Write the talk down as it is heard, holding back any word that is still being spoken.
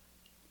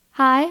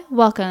Hi,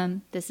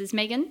 welcome. This is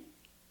Megan,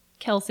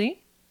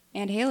 Kelsey,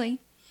 and Haley,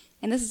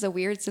 and this is a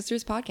Weird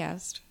Sisters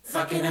podcast.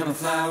 Fucking I'm a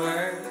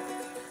flower,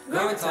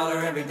 growing taller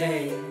every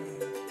day,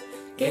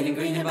 getting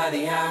greener by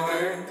the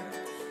hour,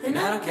 and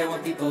I don't care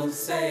what people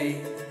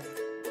say.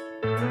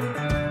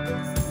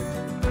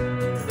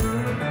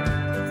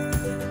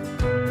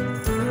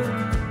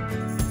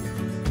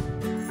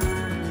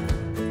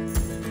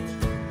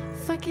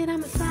 Fucking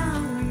I'm a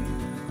flower.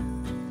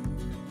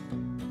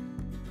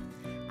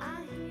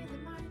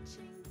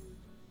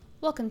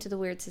 Welcome to the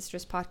Weird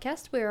Sisters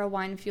podcast. We are a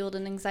wine-fueled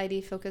and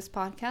anxiety-focused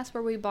podcast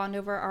where we bond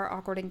over our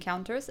awkward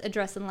encounters,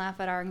 address and laugh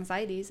at our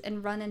anxieties,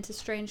 and run into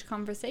strange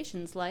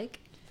conversations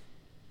like...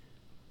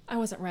 I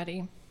wasn't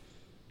ready.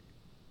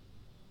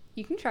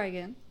 You can try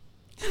again.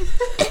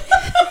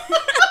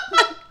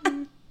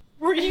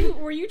 Were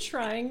you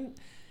trying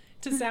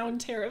to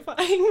sound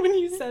terrifying when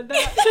you said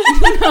that?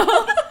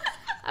 No.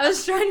 I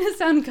was trying to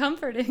sound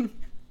comforting.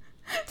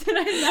 Did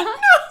I not? No.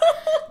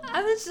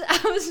 I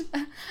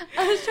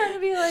was trying to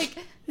be like,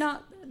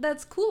 not,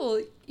 that's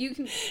cool. You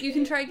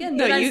can try again.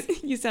 No,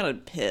 you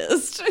sounded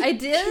pissed. I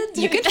did?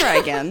 You can try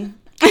again.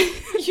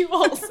 You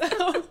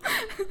also.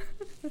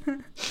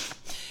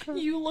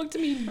 You looked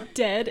me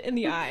dead in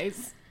the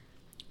eyes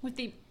with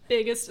the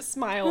biggest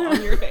smile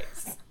on your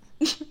face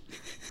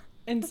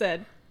and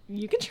said,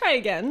 "You can try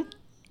again."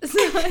 So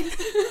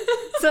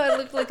I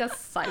looked like a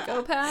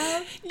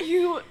psychopath?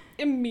 You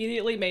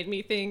immediately made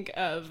me think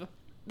of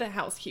the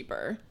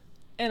housekeeper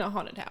in a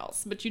haunted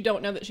house, but you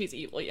don't know that she's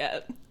evil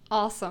yet.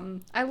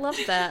 Awesome. I love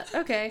that.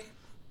 Okay.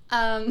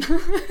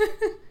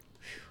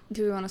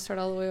 Do we want to start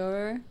all the way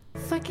over?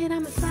 Fucking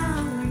I'm a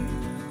flower.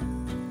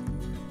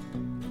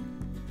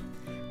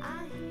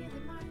 I hear the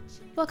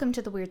marching. Welcome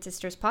to the Weird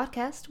Sisters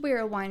podcast. We're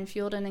a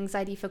wine-fueled and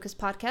anxiety-focused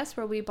podcast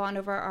where we bond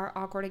over our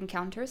awkward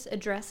encounters,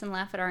 address and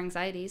laugh at our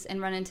anxieties, and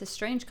run into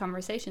strange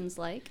conversations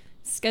like...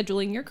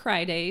 Scheduling your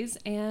cry days,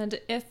 and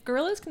if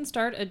gorillas can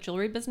start a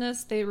jewelry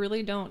business, they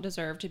really don't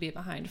deserve to be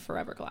behind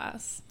Forever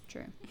Glass.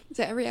 True.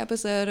 So every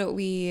episode,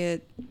 we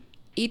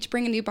each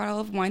bring a new bottle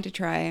of wine to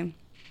try,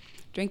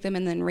 drink them,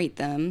 and then rate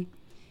them.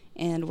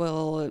 And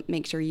we'll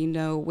make sure you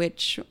know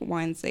which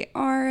wines they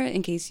are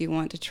in case you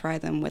want to try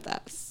them with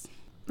us.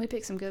 We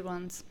picked some good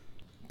ones.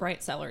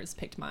 Bright Cellars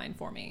picked mine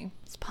for me.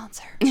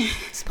 Sponsor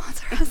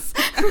us.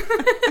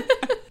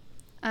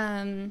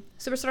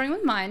 So we're starting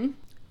with mine.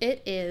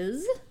 It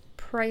is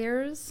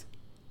Prayers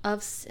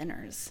of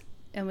Sinners.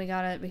 And we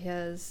got it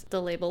because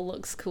the label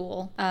looks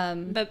cool.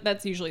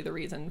 That's usually the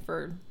reason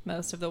for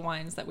most of the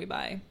wines that we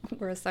buy.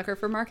 We're a sucker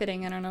for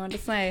marketing. I don't know what to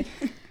say.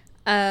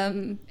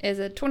 Is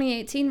a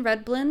 2018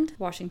 red blend,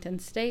 Washington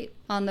State.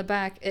 On the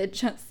back, it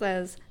just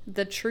says,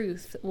 "The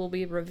truth will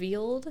be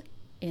revealed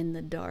in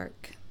the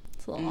dark."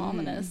 It's a little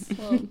ominous.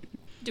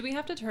 Do we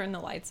have to turn the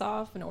lights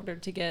off in order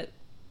to get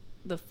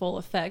the full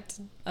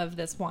effect of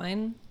this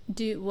wine?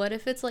 What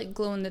if it's like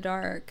glow in the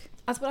dark?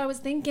 That's what I was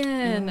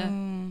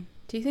thinking.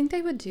 Do you think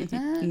they would do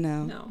that?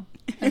 No. No.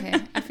 Okay.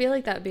 I feel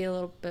like that'd be a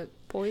little bit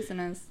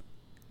poisonous.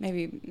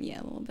 Maybe,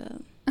 yeah, a little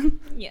bit.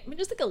 Yeah, I mean,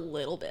 just like a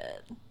little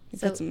bit.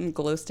 Put some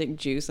glow stick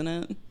juice in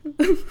it.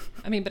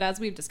 I mean, but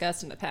as we've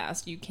discussed in the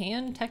past, you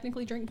can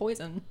technically drink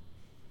poison.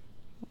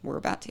 We're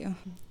about to.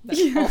 That's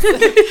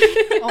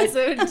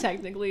also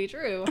technically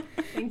true.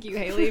 Thank you,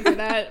 Haley, for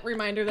that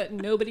reminder that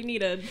nobody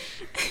needed.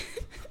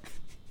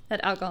 That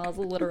alcohol is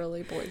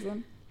literally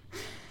poison.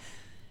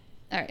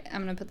 All right,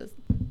 I'm gonna put this.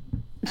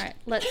 All right,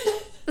 let's.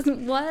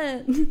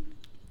 What? All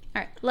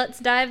right, let's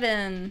dive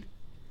in.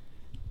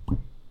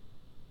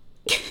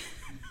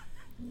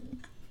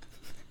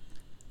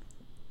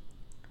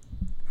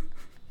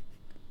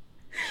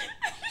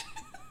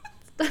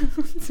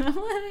 Stop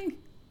laughing.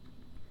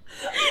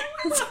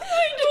 I'm just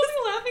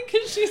laughing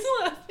because she's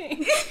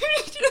laughing.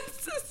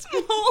 Just the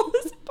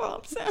smallest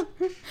pop sound.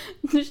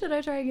 Should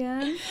I try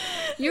again?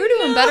 You were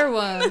doing better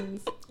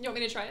ones. You want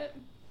me to try it?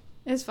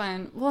 It's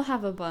fine. We'll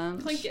have a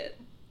bunch. Clink it.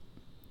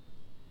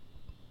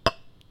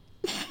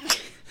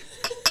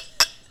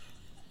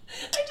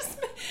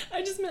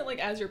 I just meant like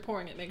as you're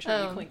pouring it, make sure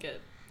you clink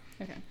it.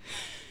 Okay.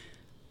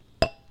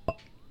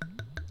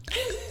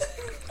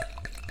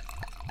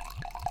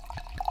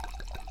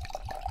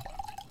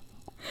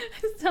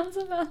 It sounds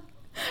like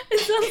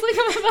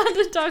I'm about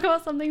to talk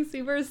about something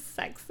super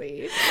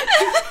sexy.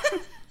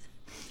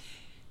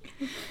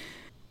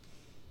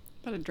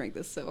 About to drink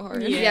this so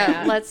hard.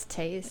 Yeah, let's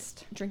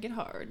taste. Drink it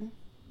hard.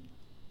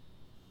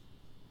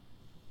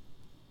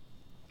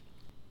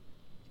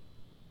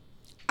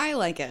 I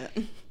like it.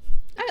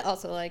 I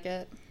also like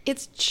it.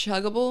 It's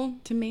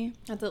chuggable to me.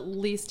 That's at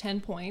least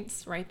 10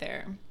 points right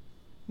there.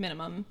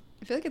 Minimum.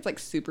 I feel like it's like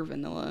super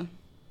vanilla.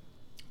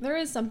 There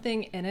is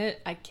something in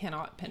it I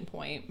cannot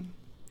pinpoint.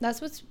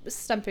 That's what's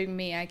stumping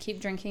me. I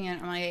keep drinking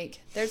it. I'm like,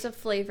 there's a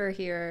flavor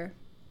here.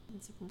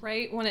 It's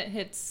right when it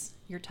hits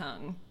your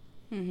tongue.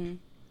 Mm-hmm.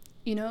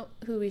 You know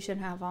who we should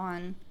have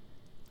on?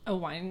 A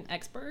wine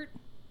expert?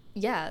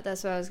 Yeah,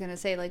 that's what I was gonna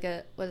say. Like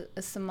a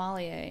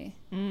sommelier.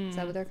 Is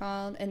that what they're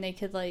called? And they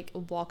could like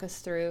walk us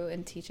through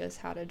and teach us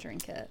how to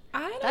drink it.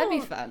 That'd be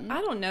fun.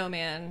 I don't know,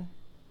 man.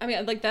 I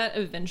mean, like that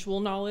eventual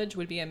knowledge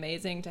would be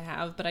amazing to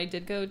have. But I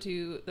did go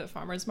to the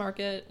farmers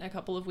market a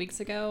couple of weeks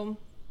ago,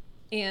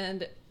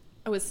 and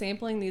I was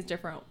sampling these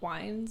different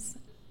wines.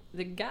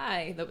 The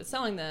guy that was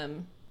selling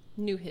them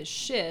knew his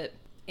shit,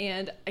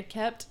 and I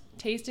kept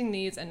tasting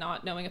these and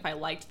not knowing if I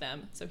liked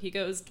them. So he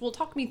goes, well,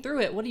 talk me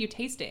through it. What are you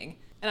tasting?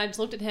 And I just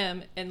looked at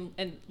him and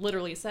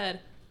literally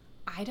said,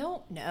 I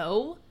don't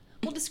know.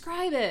 Well,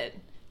 describe it.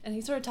 And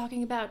he started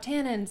talking about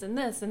tannins and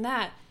this and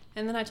that.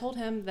 And then I told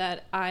him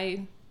that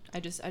I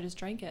just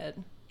drank it.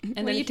 And what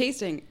then are you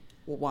tasting?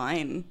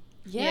 Wine.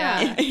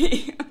 Yeah.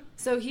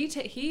 So he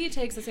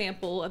takes a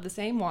sample of the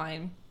same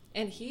wine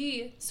and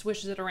he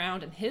swishes it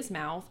around in his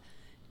mouth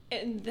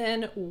and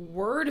then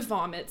word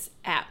vomits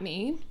at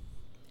me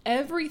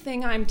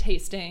everything I'm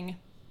tasting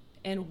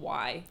and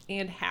why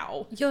and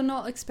how. You're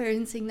not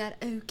experiencing that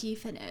oaky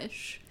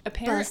finish.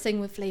 Apparent- Bursting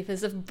with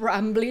flavors of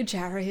brambly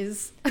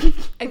cherries,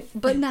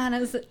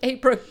 bananas,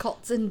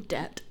 apricots, and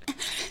debt.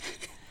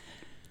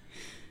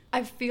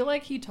 I feel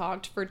like he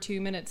talked for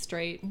 2 minutes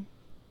straight. I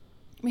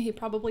mean, he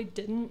probably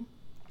didn't.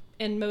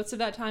 And most of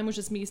that time was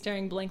just me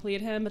staring blankly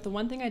at him. But the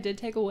one thing I did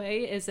take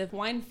away is if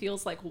wine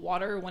feels like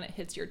water when it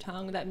hits your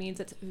tongue, that means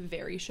it's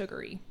very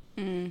sugary.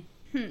 And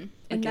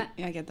I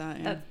get that.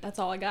 Yeah. that's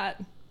all I got.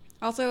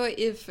 Also,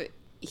 if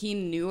he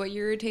knew what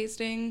you were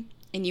tasting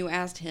and you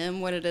asked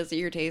him what it is that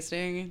you're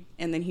tasting,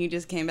 and then he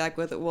just came back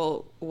with,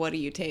 well, what do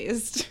you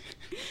taste?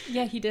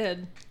 Yeah, he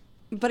did.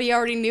 But he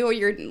already knew what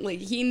you're, like,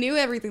 he knew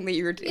everything that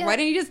you were, Yeah. why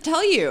didn't he just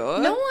tell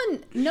you?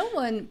 No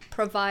one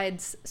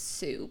provides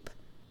soup.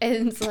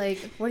 And it's like,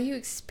 what are you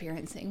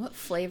experiencing? What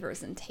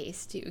flavors and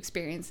tastes do you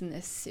experience in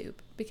this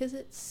soup? Because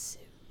it's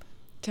soup.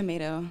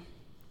 Tomato.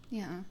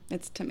 Yeah.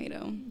 It's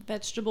tomato.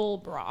 Vegetable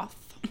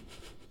broth.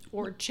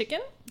 Or chicken?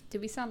 Do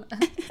we sound...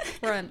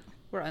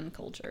 we're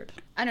uncultured.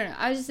 I don't know.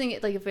 I was just thinking,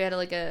 like, if we had,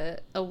 like,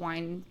 a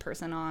wine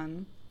person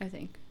on, I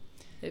think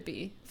it'd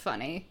be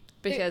funny.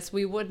 Because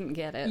we wouldn't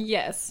get it.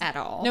 Yes. At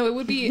all. No, it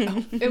would be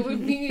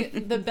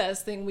the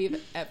best thing we've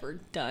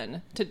ever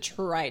done to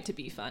try to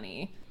be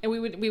funny. And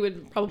we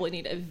would probably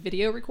need a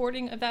video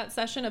recording of that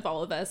session of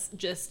all of us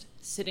just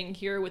sitting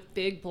here with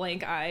big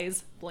blank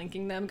eyes,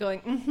 blinking them,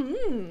 going,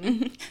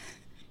 mm-hmm.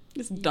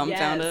 Just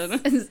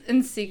dumbfounded. Yes.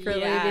 And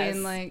secretly Yes.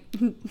 being like,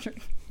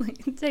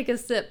 take a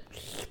sip.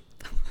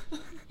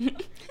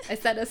 I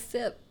said a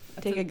sip.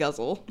 Take a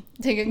guzzle.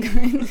 Take a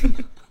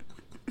kind.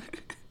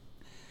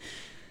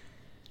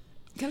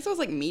 Kind of smells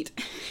like meat.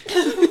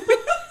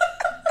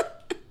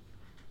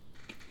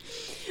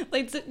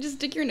 Like, just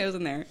stick your nose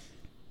in there.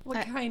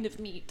 What kind of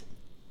meat?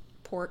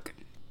 Pork.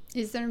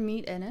 Is there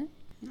meat in it?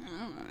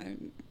 I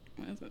don't know.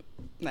 What is it?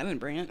 I didn't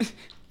bring it.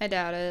 I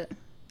doubt it.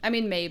 I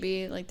mean,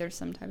 maybe like there's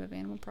some type of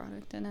animal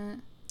product in it.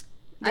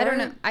 There I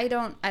don't are-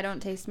 know. I don't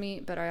taste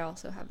meat, but I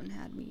also haven't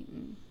had meat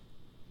in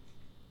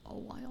a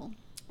while.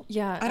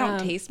 Yeah, I don't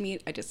taste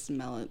meat. I just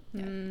smell it.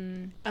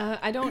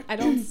 I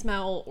don't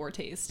smell or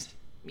taste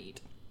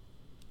meat.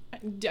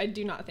 I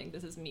do not think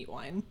this is meat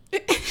wine.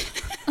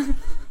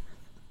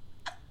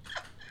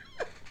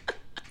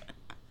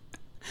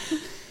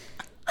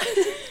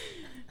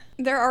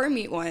 There are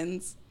meat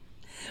wines.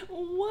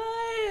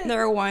 What? There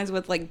are wines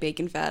with like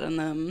bacon fat in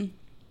them,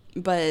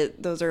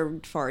 but those are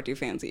far too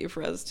fancy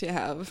for us to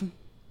have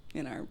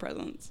in our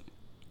presence.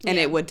 And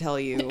Yeah. it would tell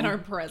you. In our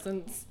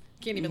presence.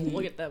 Can't even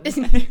look at them.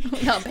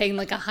 Without paying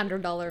like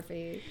 $100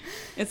 fee.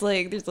 It's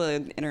like there's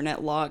an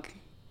internet lock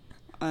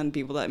on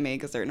people that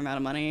make a certain amount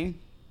of money.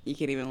 You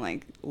can't even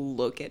like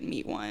look at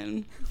meat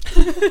wine.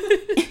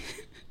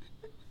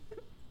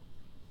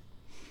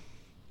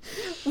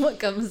 What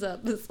comes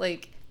up is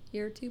like,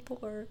 you're too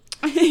poor.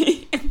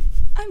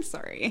 I'm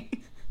sorry.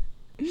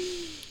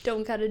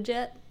 Don't cut a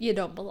jet. You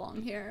don't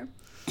belong here.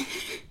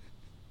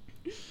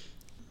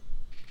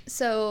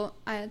 So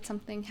I had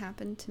something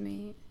happen to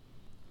me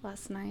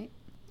last night.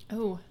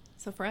 Oh,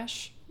 so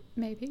fresh.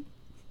 Maybe.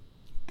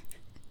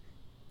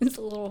 It's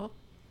a little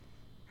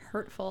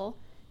hurtful.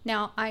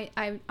 Now,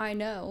 I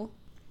know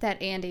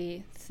that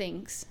Andy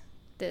thinks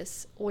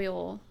this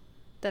oil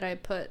that I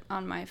put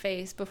on my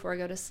face before I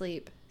go to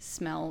sleep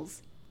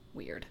smells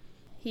weird.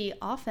 He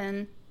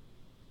often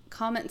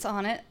comments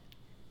on it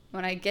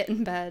when I get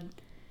in bed,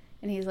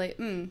 and he's like,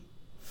 do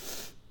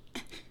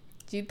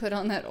you put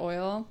on that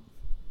oil?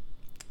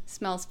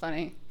 Smells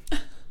funny.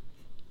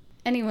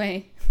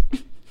 Anyway,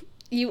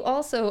 you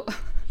also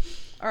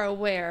are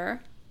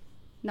aware,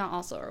 not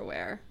also are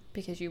aware,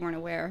 because you weren't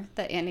aware,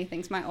 that Andy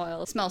thinks my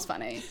oil smells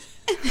funny.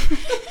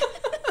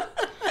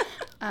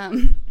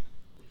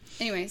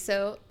 Anyway,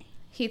 so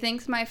he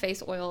thinks my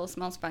face oil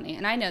smells funny,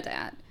 and I know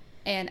that.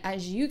 And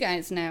as you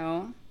guys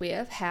know, we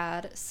have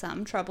had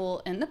some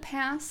trouble in the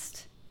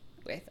past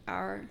with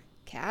our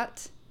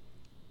cat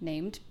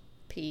named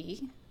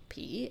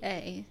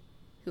P.E.A.,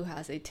 who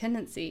has a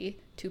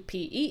tendency to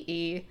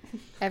P.E.E.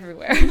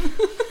 everywhere.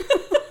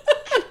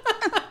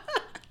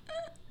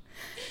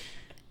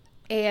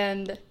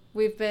 And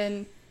we've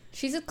been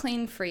She's a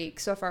clean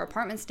freak, so if our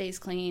apartment stays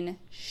clean,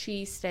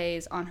 she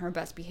stays on her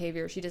best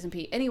behavior. She doesn't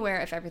pee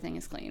anywhere if everything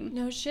is clean.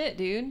 No shit,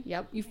 dude.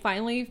 Yep. You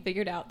finally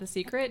figured out the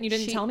secret and you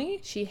didn't tell me?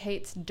 She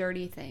hates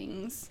dirty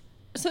things.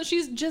 So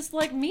she's just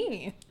like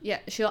me. Yeah,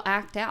 she'll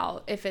act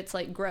out if it's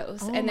like gross.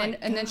 Oh and my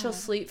then she'll God.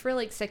 sleep for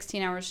like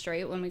 16 hours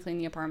straight when we clean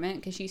the apartment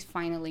because she's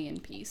finally in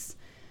peace.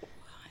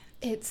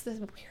 It's the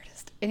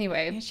weirdest.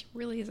 Anyway, Yeah, she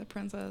really is a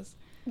princess.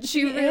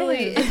 she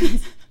really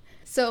is.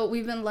 So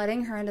we've been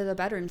letting her into the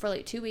bedroom for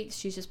like 2 weeks.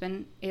 She's just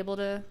been able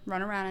to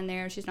run around in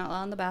there. She's not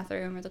allowed in the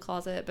bathroom or the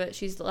closet, but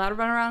she's allowed to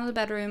run around in the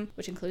bedroom,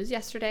 which includes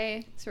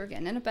yesterday. So we're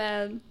getting into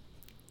bed.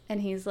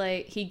 And he's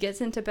like, he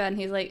gets into bed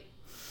and he's like,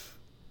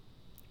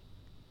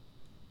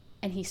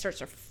 and he starts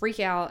to freak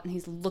out and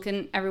he's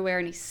looking everywhere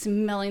and he's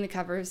smelling the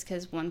covers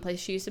because one place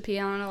she used to pee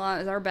on a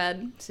lot is our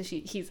bed. So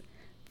he's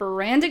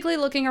frantically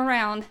looking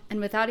around and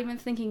without even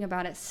thinking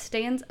about it,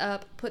 stands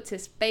up, puts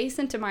his face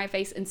into my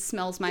face and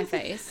smells my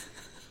face.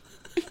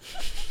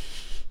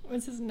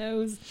 Was his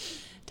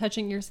nose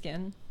touching your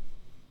skin?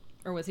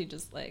 Or was he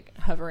just like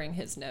hovering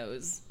his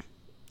nose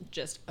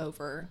just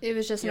over? It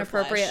was just an your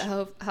appropriate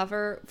flesh?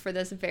 hover for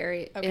this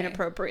very Okay.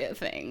 inappropriate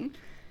thing.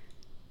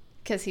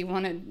 Because he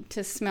wanted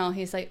to smell.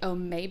 He's like, oh,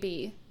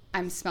 maybe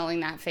I'm smelling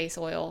that face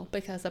oil.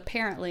 Because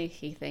apparently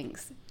he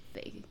thinks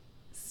they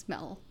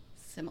smell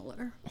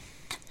similar.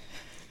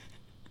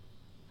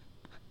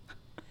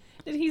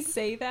 Did he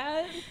say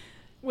that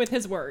with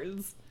his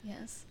words?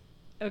 Yes.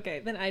 Okay,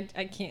 then I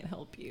can't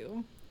help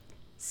you.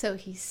 So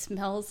he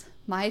smells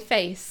my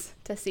face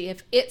to see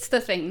if it's the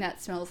thing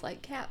that smells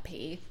like cat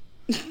pee.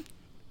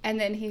 And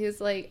then he's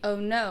like, oh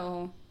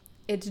no,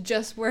 it's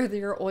just where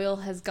your oil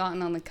has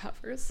gotten on the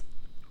covers.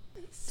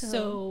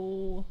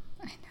 So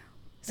I know.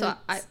 So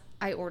It's-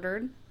 I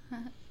ordered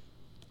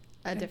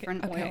a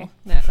different okay. oil.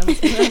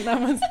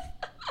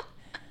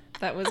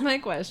 That was my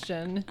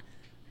question.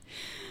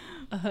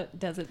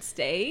 Does it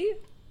stay?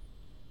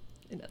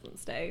 It doesn't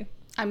stay.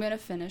 I'm going to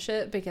finish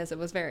it because it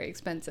was very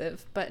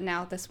expensive. But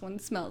now this one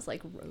smells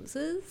like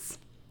roses.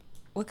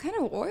 What kind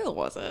of oil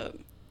was it?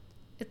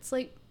 It's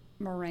like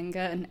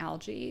moringa and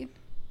algae.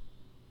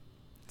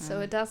 So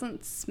it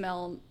doesn't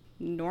smell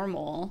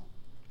normal.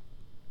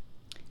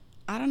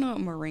 I don't know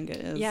what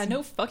moringa is. Yeah,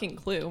 no fucking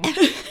clue.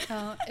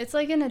 It's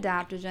like an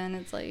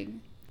adaptogen.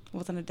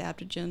 What's an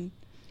adaptogen?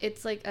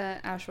 It's like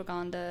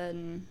ashwagandha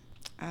and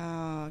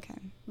Oh, okay.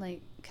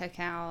 like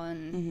cacao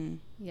and Mm-hmm.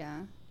 yeah.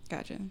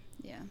 Gotcha.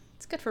 Yeah.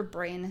 It's good for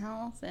brain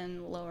health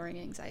and lowering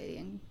anxiety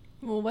and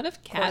Well, what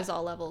if cat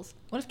levels.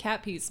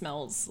 pee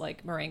smells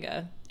like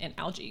moringa and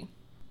algae?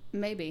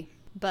 Maybe.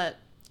 But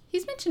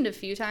he's mentioned a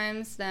few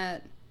times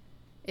that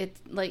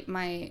it's like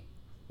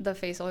the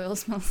face oil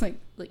smells like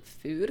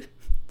food,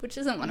 which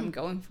isn't what I'm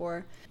going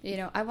for. You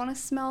know, I want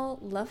to smell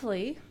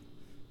lovely.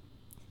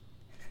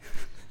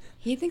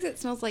 He thinks it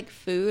smells like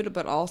food,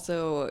 but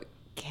also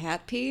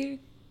cat pee.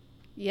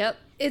 Yep.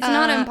 It's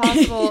not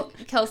impossible.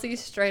 Kelsey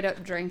straight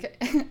up drank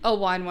a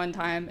wine one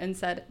time and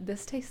said,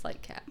 this tastes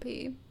like cat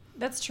pee.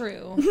 That's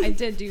true. I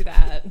did do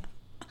that.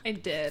 I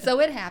did. So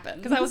it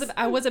happened. Because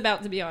I was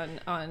about to be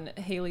on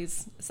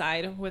Haley's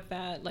side with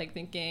that, like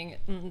thinking,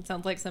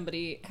 sounds like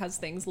somebody has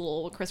things a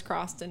little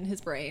crisscrossed in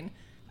his brain.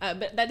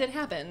 But that did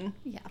happen.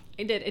 Yeah.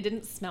 It did. It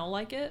didn't smell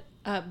like it,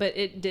 but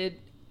it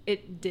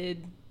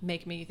did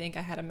make me think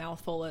I had a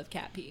mouthful of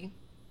cat pee.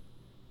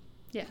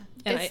 Yeah.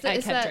 And I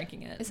kept that,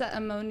 drinking it. It's that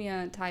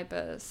ammonia type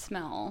of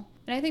smell.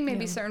 And I think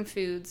maybe Yeah. certain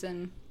foods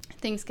and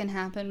things can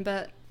happen,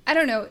 but I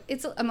don't know.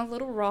 I'm a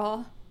little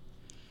raw.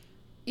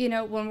 You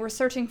know, when we're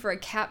searching for a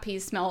cat pee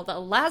smell, the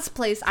last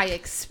place I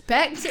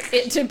expect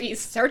it to be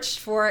searched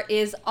for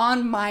is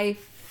on my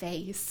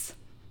face.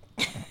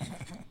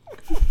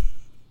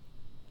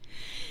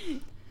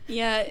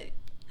 Yeah,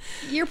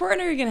 your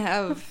partner can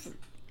have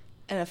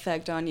an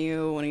effect on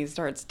you when he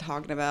starts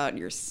talking about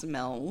your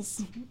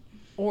smells.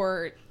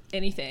 Or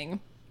anything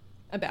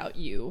about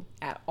you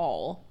at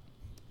all.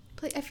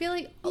 But I feel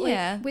like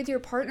Yeah. with your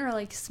partner,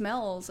 like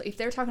smells, if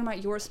they're talking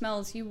about your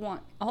smells, you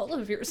want all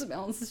of your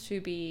smells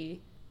to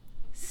be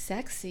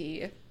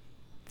sexy,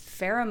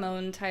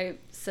 pheromone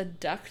type,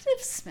 seductive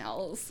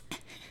smells.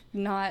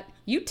 Not,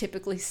 you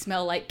typically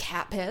smell like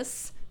cat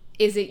piss.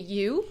 Is it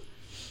you?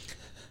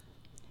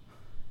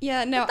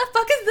 Yeah, no, What the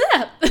fuck is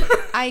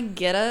that? I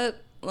get it.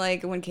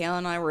 Like, when Kayla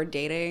and I were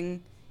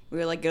dating, we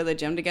would, like, go to the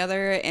gym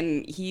together,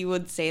 and he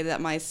would say that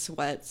my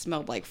sweat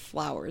smelled like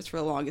flowers for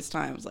the longest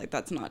time. I was like,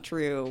 that's not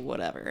true,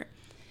 whatever.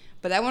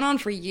 But that went on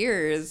for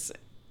years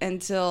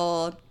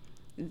until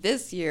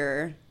this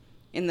year,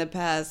 in the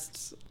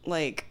past,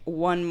 like,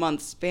 1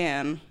 month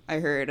span, I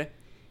heard,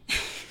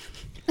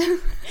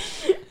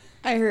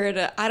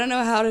 I don't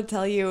know how to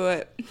tell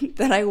you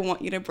that I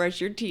want you to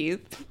brush your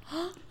teeth.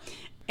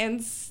 And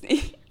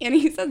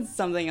he said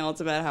something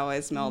else about how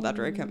I smelled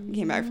after I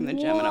came back from the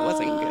gym, and it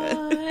wasn't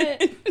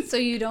good. So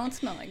you don't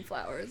smell like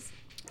flowers.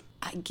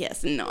 I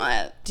guess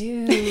not.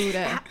 Dude.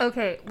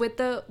 Okay, with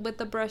the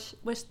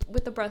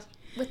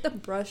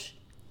brush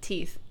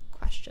teeth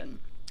question.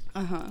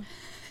 Uh-huh.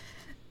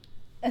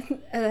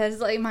 That is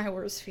like my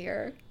worst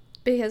fear.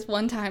 Because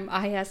one time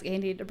I asked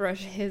Andy to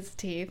brush his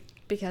teeth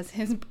because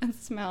his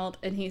breath smelled,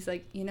 and he's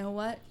like, you know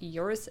what?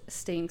 Yours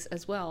stinks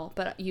as well,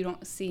 but you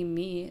don't see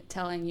me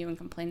telling you and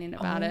complaining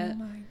about it.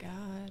 Oh my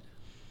God.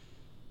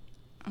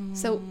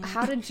 So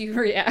how did you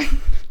react?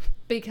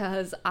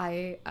 Because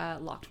I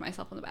locked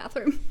myself in the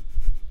bathroom.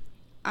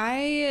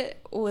 I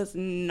was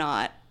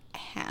not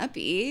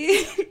happy.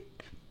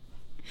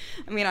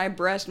 I mean, I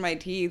brushed my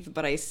teeth,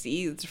 but I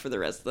seethed for the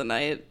rest of the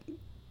night.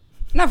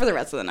 Not for the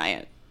rest of the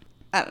night.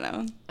 I don't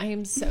know. I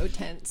am so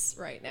tense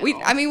right now.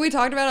 We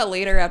talked about it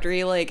later after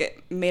he,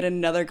 like, made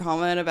another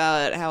comment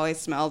about how I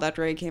smelled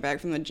after I came back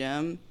from the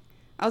gym.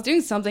 I was doing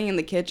something in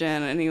the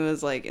kitchen, and he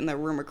was, like, in the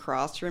room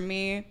across from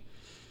me.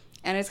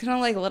 And I just kind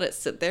of, like, let it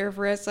sit there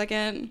for a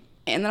second.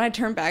 And then I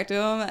turned back to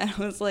him, and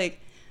I was like,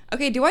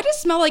 okay, do I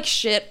just smell like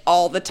shit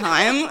all the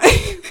time?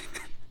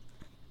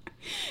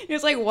 He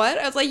was like, what?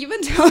 I was like, you've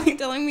been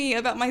telling me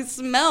about my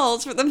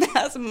smells for the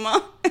past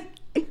month.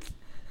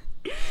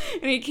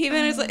 And he came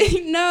in and was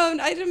like, no,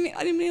 I didn't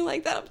mean it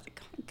like that. I was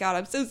like, oh, God,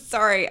 I'm so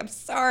sorry. I'm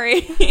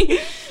sorry.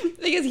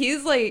 Because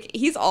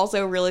he's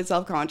also really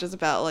self-conscious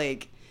about,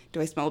 like,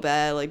 do I smell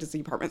bad? Like, does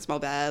the apartment smell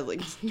bad?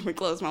 Like, do my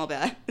clothes smell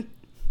bad?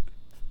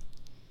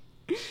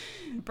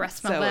 Breath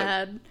smell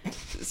bad.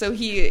 So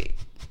he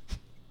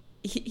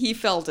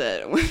felt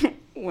it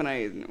when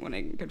I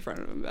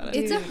confronted him about it.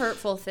 It's a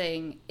hurtful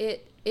thing.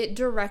 It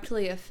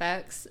directly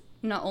affects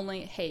not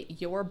only, hey,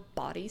 your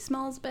body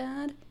smells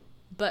bad,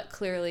 but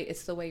clearly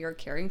it's the way you're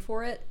caring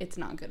for it. It's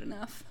not good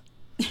enough.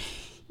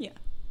 Yeah.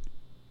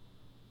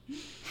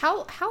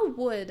 What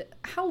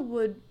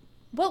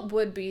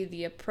would be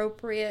the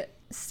appropriate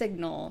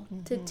signal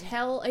to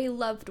tell a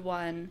loved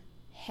one,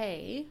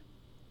 hey,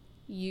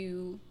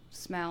 you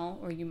smell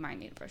or you might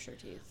need to brush your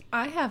teeth?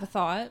 I have a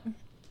thought.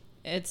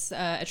 It's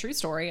a true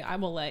story. I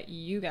will let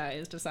you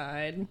guys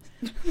decide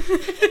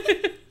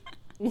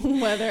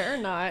whether or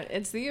not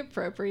it's the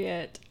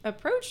appropriate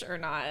approach or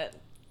not.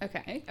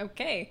 Okay.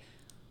 Okay.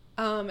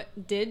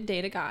 Did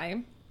date a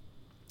guy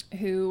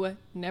who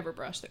never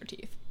brushed their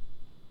teeth.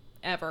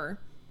 Ever.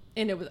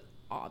 And it was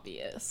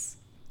obvious.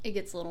 It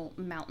gets little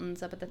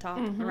mountains up at the top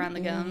around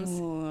the gums.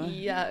 Ooh.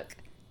 Yuck.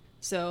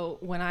 So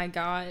when I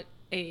got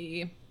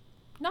a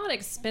not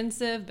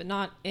expensive but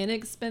not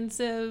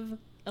inexpensive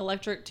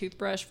electric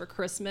toothbrush for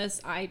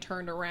Christmas, I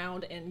turned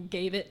around and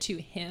gave it to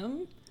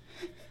him.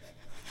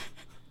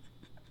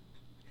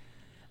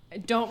 I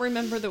don't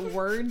remember the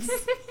words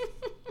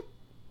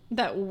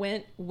that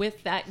went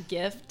with that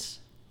gift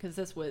because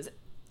this was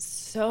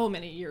so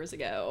many years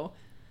ago.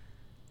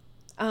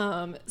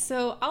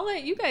 So I'll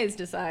let you guys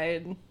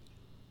decide.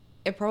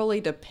 It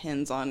probably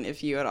depends on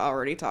if you had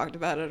already talked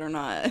about it or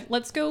not.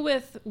 Let's go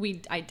with we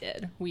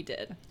did.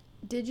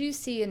 Did you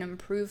see an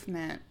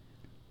improvement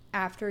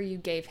after you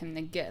gave him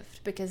the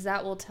gift? Because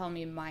that will tell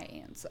me my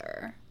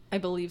answer. I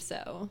believe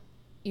so.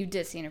 You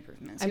did see an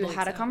improvement. So I you believe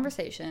had a so.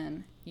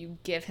 conversation. You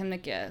give him the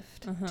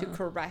gift to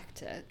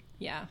correct it.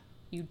 Yeah,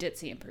 You did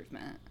see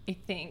improvement. I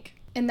think.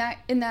 In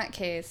that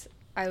case,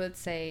 I would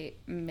say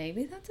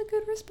maybe that's a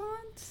good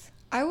response.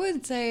 I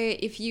would say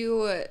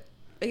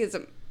because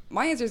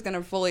my answer is going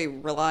to fully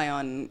rely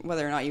on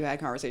whether or not you had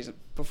conversations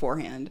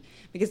beforehand.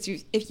 Because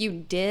if you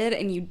did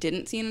and you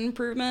didn't see an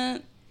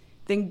improvement,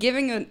 then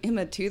giving him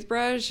a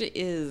toothbrush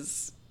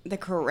is the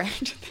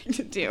correct thing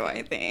to do,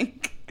 I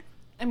think.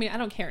 I mean, I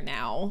don't care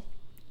now.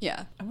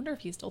 Yeah. I wonder if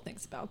he still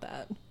thinks about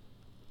that.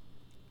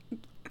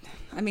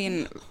 I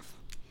mean,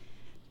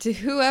 to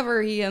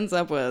whoever he ends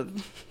up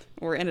with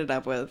or ended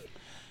up with,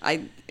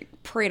 I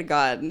pray to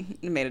God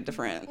it made a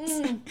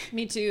difference.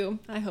 Me too.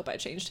 I hope I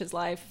changed his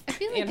life I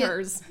feel like and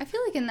hers. I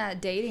feel like in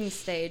that dating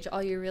stage,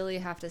 all you really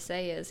have to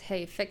say is,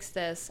 "Hey, fix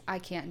this. I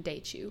can't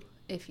date you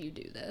if you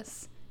do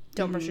this.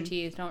 Don't brush your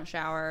teeth. Don't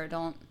shower.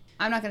 Don't.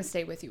 I'm not going to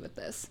stay with you with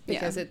this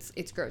because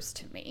it's gross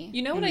to me."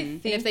 You know what I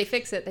And think? if they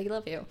fix it, they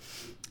love you.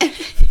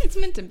 It's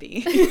meant to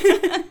be.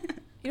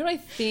 You know what I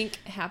think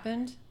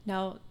happened?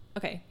 Now,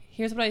 okay,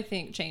 here's what I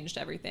think changed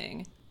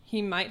everything.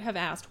 He might have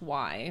asked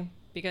why,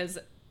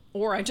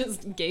 or I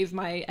just gave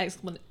my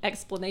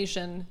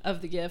explanation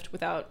of the gift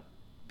without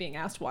being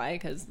asked why,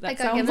 because I that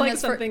got sounds given like this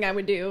for- something I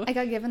would do. I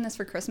got given this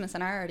for Christmas,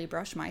 and I already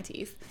brushed my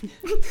teeth.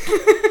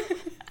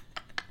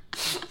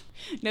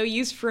 No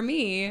use for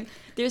me.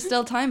 There's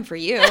still time for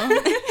you.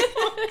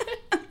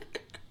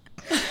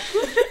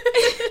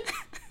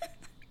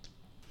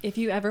 If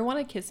you ever want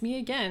to kiss me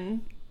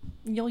again,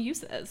 you'll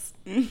use this.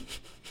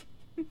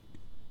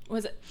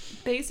 Was it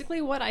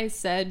basically what I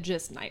said,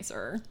 just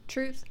nicer?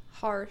 Truth,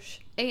 harsh,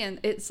 and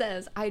it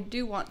says, "I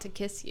do want to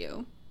kiss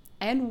you,"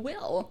 and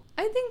will.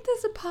 I think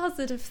that's a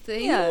positive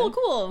thing. Yeah.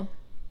 Cool.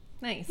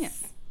 Nice. Yeah.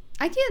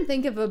 I can't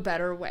think of a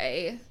better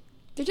way.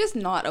 There's just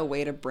not a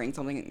way to bring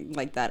something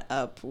like that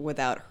up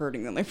without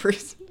hurting the other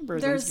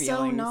person's There's feelings.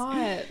 so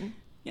not.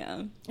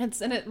 Yeah.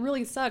 And it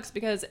really sucks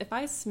because if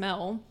I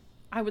smell,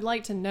 I would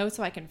like to know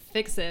so I can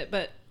fix it,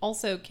 but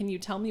also, can you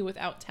tell me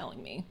without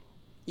telling me?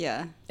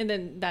 Yeah. And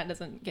then that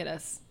doesn't get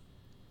us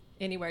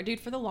anywhere. Dude,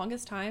 for the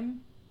longest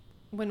time,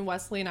 when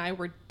Wesley and I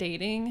were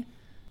dating,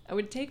 I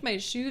would take my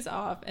shoes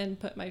off and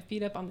put my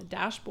feet up on the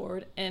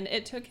dashboard, and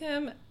it took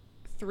him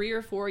 3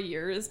 or 4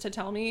 years to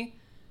tell me,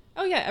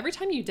 oh yeah, every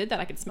time you did that,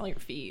 I could smell your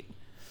feet.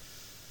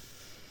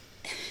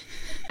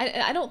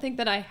 I don't think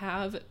that I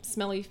have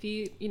smelly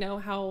feet. You know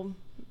how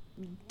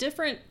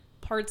different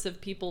parts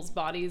of people's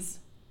bodies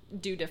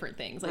do different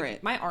things. Like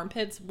Right. my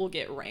armpits will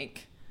get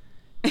rank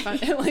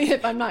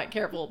if I'm not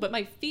careful. But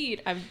my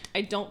feet,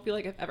 I don't feel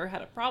like I've ever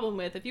had a problem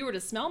with. If you were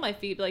to smell my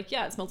feet, be like,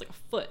 yeah, it smells like a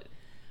foot.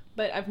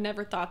 But I've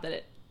never thought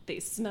that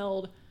they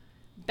smelled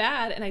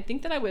bad. And I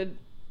think that I would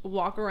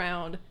walk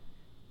around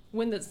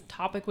when this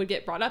topic would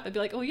get brought up. I'd be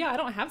like, oh yeah, I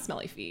don't have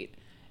smelly feet.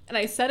 And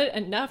I said it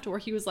enough to where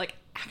he was like,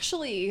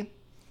 actually,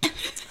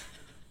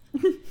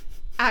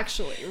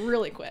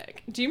 really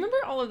quick. Do you remember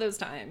all of those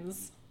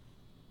times?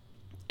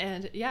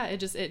 And yeah,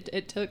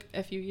 it took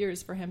a few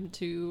years for him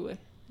to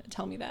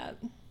tell me that.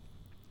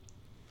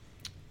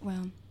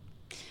 Well,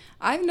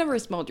 I've never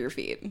smelled your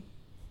feet.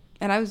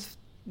 And I've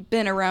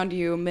been around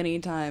you many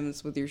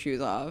times with your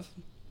shoes off.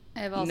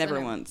 I've also Never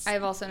once.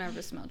 I've also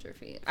never smelled your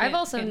feet. I've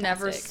also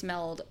never Fantastic.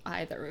 smelled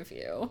either of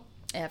you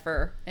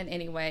ever in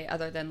any way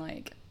other than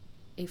like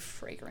a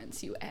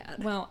fragrance you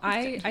add. Well,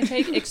 I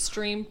take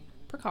extreme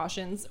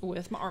precautions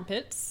with my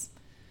armpits,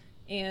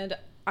 and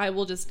I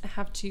will just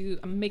have to,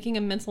 I'm making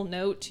a mental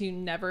note to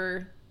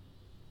never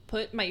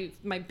put my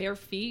bare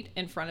feet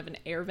in front of an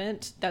air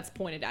vent that's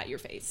pointed at your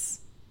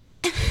face.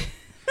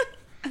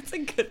 That's a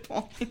good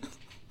point.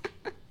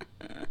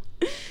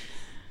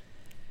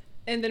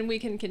 And then we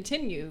can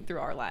continue through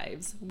our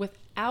lives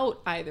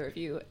without either of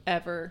you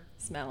ever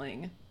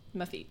smelling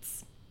my feet.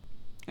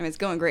 I mean, it's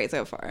going great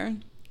so far.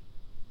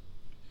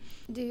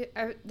 There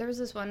was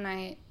this one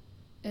night,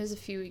 it was a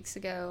few weeks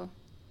ago.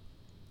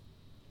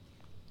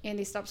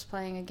 Andy stops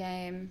playing a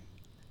game,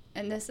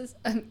 and this is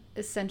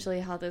essentially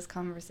how this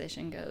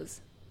conversation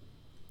goes.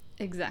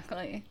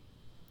 Exactly.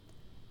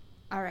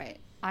 All right,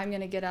 I'm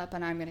going to get up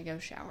and I'm going to go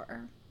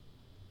shower.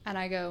 And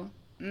I go,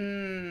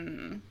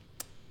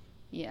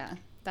 yeah,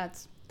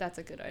 that's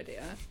a good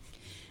idea.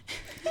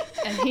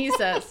 And he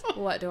says,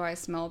 what, do I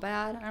smell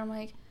bad? And I'm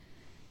like,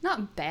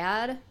 not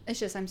bad. It's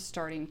just I'm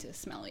starting to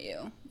smell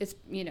you. It's,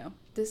 you know,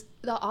 the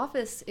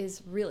office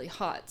is really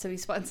hot, so he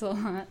sweats a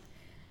lot.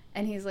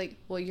 And he's like,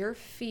 well, your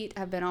feet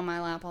have been on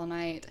my lap all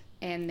night,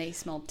 and they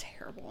smell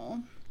terrible.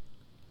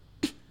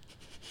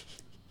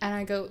 And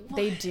I go,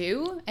 they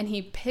do? And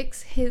he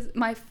picks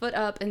my foot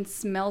up and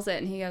smells it,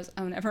 and he goes,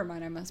 oh, never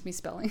mind, I must be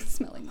smelling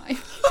my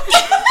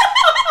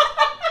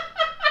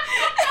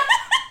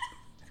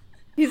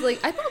He's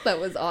like, I thought that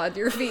was odd.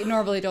 Your feet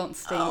normally don't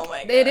stink. Oh my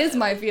It is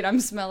my feet I'm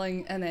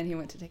smelling. And then he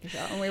went to take a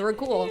shower, and we were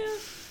cool. Yeah.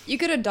 You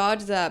could have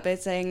dodged that by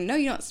saying, no,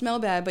 you don't smell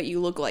bad, but you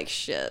look like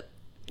shit.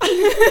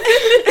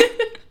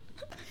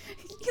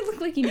 You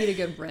look like you need a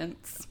good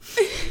rinse.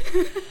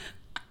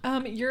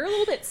 You're a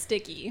little bit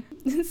sticky.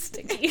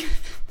 Sticky.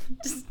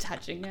 Just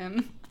touching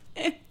him.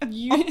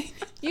 You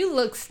You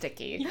look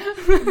sticky.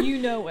 you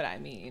know what I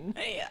mean.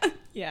 Yeah.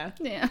 Yeah.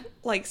 Yeah.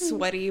 Like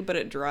sweaty, but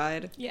it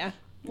dried. Yeah.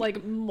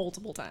 Like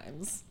multiple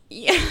times.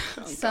 Yeah.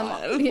 Oh,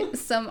 God.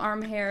 Some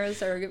arm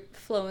hairs are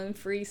flowing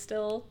free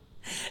still.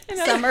 And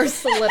Some are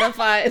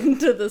solidified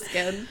into the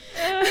skin.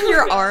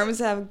 Your arms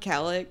have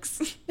calyx.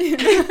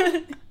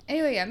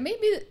 Anyway, yeah,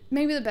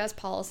 maybe the best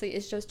policy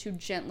is just to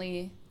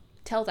gently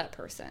tell that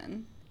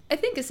person. I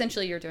think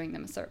essentially you're doing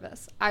them a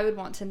service. I would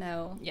want to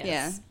know Yes.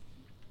 Yeah.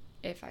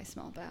 if I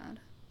smell bad.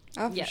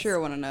 I for Yes. sure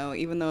want to know,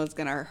 even though it's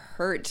going to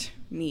hurt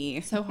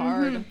me So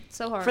hard. Mm-hmm.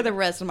 So hard. for the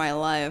rest of my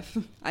life.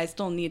 I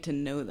still need to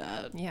know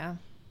that. Yeah.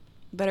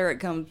 Better it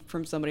comes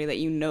from somebody that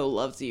you know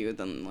loves you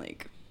than,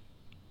 like,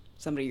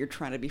 somebody you're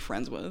trying to be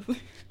friends with.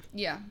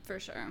 Yeah, for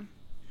sure.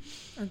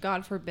 Or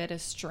God forbid, a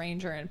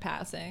stranger in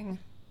passing.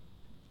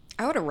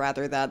 I would have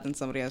rather that than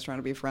somebody I was trying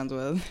to be friends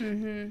with.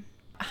 Mm-hmm.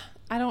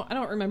 I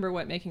don't remember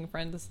what making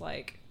friends is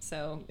like.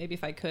 So maybe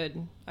if I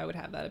could, I would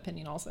have that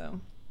opinion also.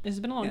 It's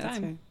been a long Yeah, that's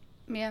time.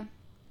 fair. Yeah.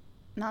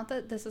 Not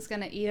that this is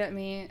gonna eat at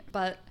me,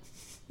 but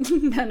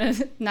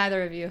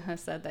neither of you have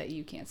said that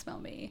you can't smell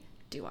me.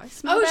 Do I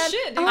smell Oh, bad?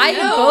 shit, I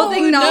no, both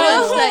acknowledge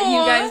no. that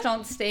you guys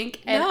don't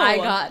stink, and I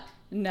No. got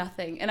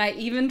nothing. And I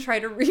even try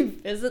to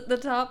revisit the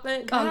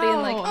topic on being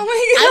like, Oh. Oh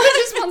my I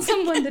would just want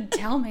someone to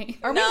tell me.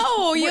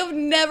 No, you've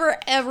never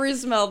ever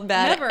smelled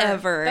bad Never.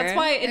 ever. That's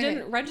why it Okay.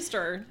 didn't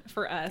register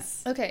for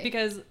us. Okay.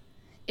 Because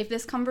If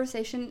this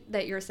conversation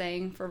that you're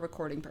saying for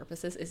recording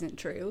purposes isn't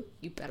true,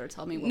 you better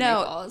tell me when No.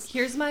 we pause.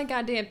 here's my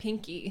goddamn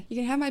pinky. You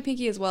can have my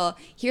pinky as well.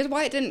 Here's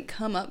why it didn't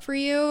come up for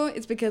you.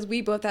 It's because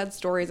we both had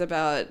stories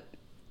about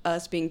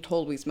us being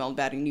told we smelled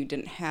bad and you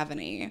didn't have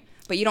any.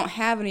 But you don't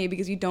have any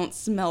because you don't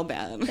smell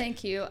bad.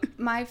 Thank you.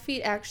 My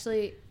feet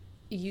actually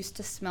used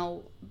to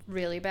smell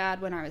really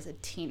bad when I was a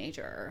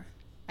teenager.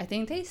 I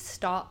think they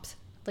stopped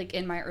like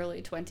in my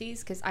early 20s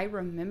because I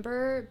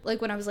remember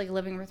like when I was like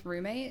living with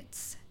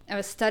roommates, I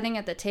was studying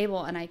at the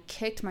table and I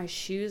kicked my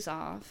shoes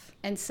off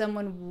and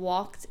someone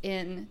walked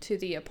into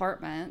the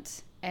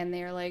apartment and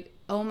they're like,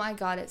 oh my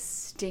God, it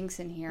stinks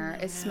in here.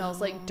 It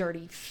smells like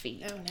dirty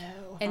feet. Oh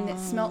no. And it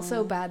smelled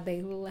so bad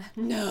they left.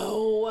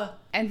 No.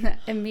 And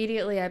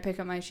immediately I pick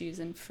up my shoes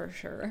and for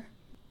sure.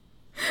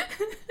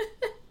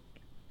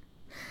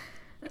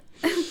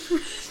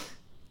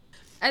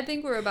 I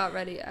think we're about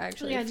ready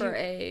actually Yeah, for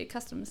a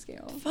custom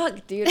scale.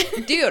 Fuck, dude.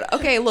 Dude,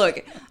 okay,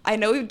 look. I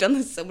know we've done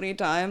this so many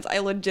times. I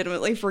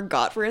legitimately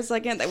forgot for a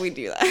second that we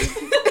do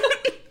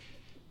that.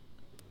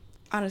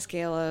 On a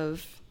scale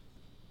of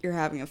you're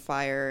having a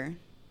fire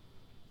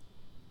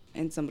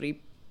and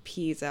somebody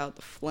pees out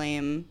the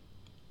flame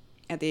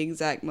at the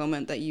exact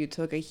moment that you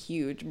took a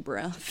huge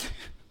breath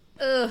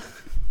Ugh.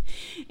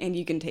 and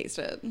you can taste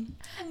it.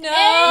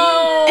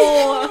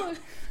 No.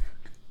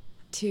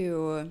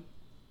 To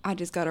I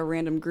just got a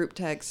random group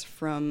text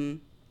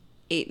from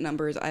 8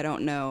 numbers I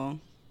don't know.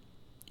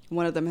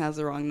 One of them has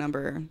the wrong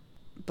number,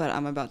 but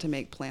I'm about to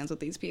make plans with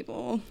these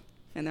people,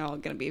 and they're all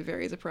going to be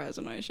very surprised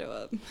when I show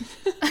up.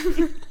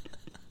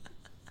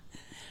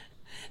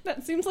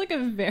 That seems like a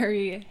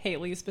very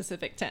Haley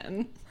specific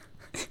 10.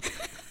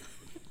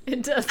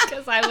 It does,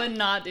 because I would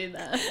not do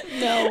that.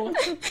 No.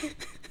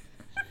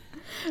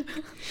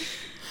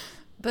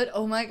 But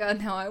oh my God,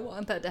 now I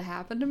want that to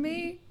happen to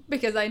me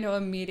because I know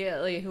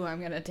immediately who I'm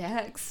going to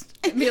text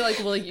and be like,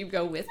 will you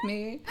go with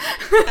me?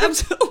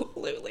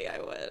 Absolutely, I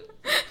would.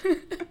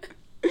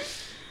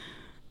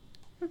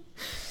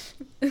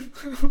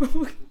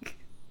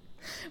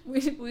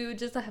 We would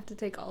just have to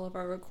take all of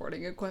our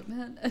recording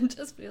equipment and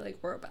just be like,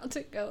 we're about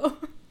to go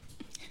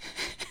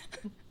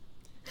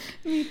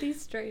meet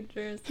these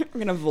strangers.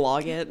 We're going to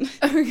vlog it.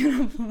 We're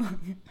gonna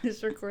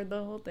just record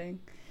the whole thing.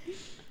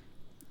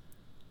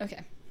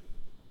 Okay.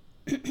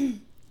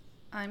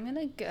 I'm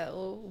gonna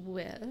go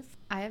with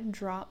I have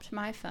dropped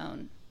my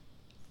phone.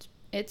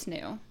 It's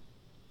new.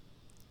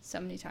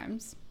 So many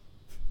times.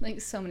 Like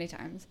so many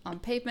times. On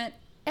pavement,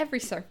 every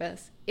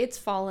surface. It's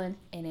fallen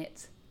and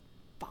it's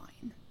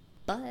fine.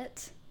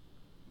 But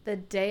the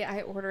day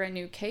I order a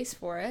new case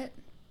for it,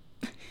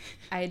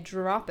 I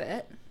drop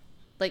it.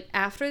 Like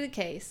after the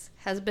case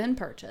has been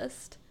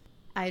purchased,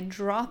 I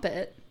drop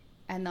it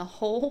and the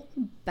whole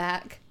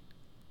back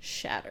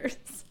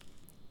shatters.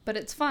 But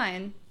it's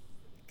fine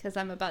because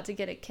I'm about to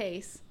get a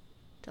case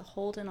to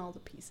hold in all the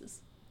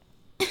pieces.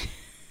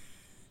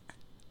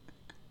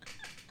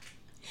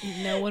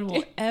 No one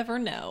will ever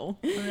know.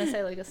 I'm going to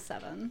say like a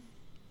 7.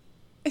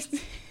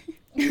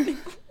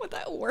 Would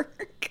that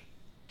work?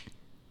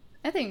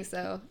 I think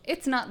so.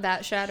 It's not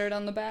that shattered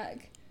on the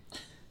back.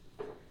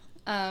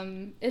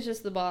 It's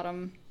just the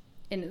bottom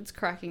and it's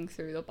cracking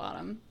through the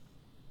bottom.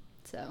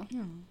 So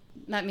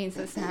that means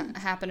this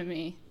happened to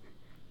me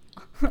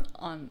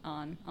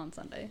on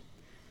Sunday.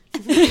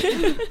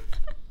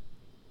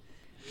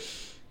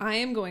 I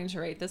am going to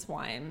rate this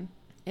wine.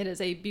 It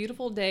is a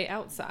beautiful day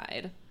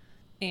outside,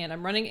 and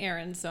I'm running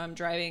errands, so I'm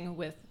driving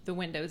with the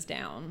windows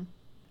down.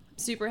 I'm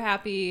super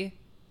happy,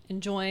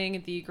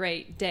 enjoying the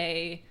great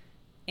day,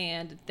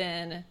 and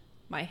then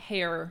my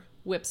hair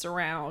whips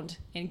around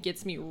and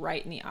gets me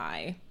right in the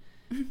eye.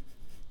 And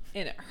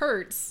it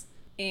hurts,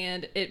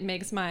 and it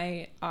makes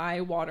my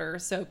eye water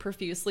so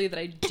profusely that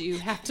I do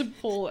have to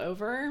pull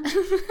over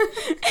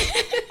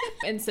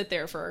and sit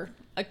there for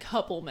a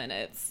couple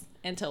minutes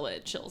until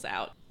it chills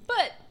out.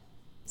 But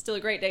still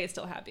a great day,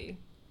 still happy.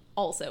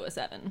 Also a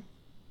 7.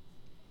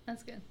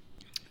 That's good.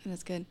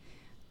 That's good.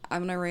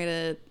 I'm gonna rate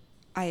it.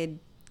 I had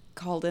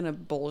called in a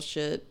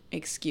bullshit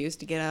excuse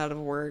to get out of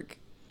work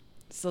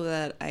so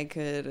that I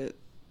could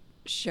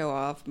show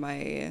off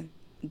my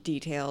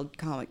detailed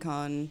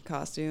Comic-Con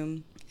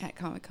costume at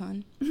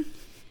Comic-Con.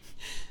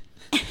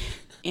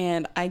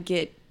 And I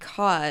get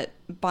caught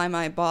by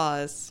my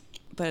boss,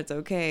 but it's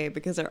okay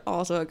because they're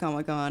also at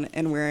Comic-Con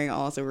and wearing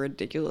also a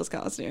ridiculous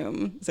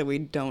costume, so we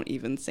don't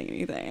even say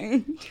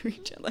anything to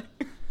each other.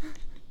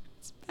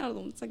 It's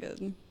like a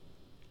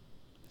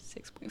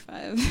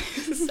 6.5,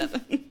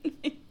 7.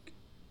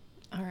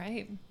 All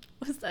right.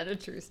 Was that a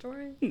true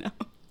story? No.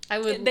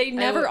 They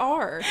never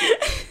are.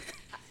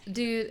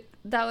 Dude,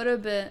 that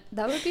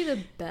would be the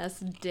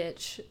best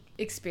ditch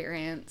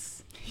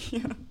experience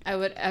Yeah. I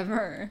would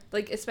ever,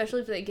 like,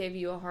 especially if they gave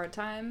you a hard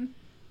time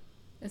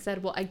and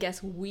said, well, I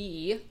guess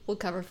we will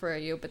cover for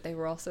you, but they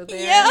were also there.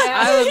 Yeah.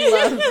 I would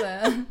love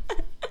that.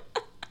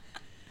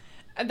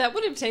 And that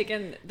would have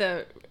taken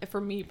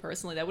for me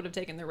personally, that would have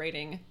taken the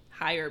rating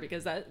higher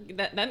because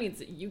that means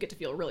that you get to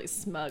feel really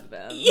smug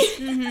then.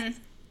 Mm-hmm.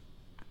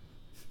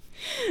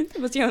 It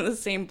was on the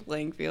same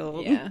playing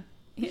field. Yeah.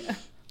 Yeah.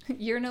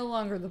 You're no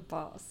longer the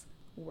boss.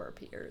 We're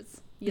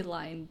peers. You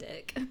lying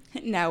dick.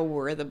 Now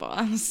we're the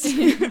boss.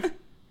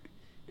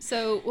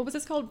 So what was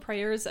this called?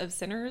 Prayers of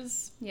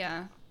Sinners?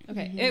 Yeah.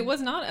 Okay. It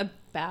was not a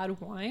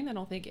bad wine. I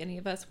don't think any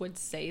of us would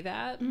say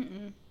that.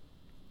 Mm-mm.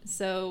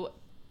 So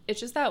it's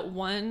just that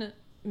one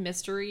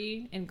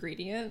mystery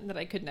ingredient that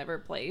I could never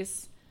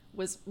place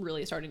was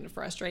really starting to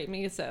frustrate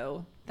me.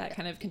 So that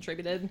kind of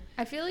contributed.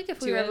 I feel like if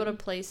To we were it. able to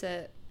place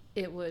it,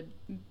 it would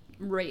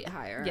rate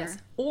higher. Yes.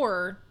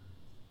 Or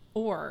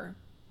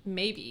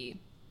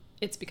maybe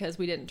it's because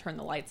we didn't turn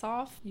the lights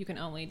off. You can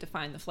only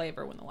define the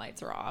flavor when the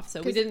lights are off. So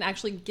we 'Cause- didn't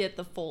actually get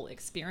the full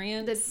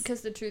experience.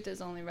 Because the truth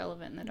is only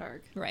relevant in the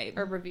dark. Right.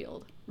 Or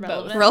revealed.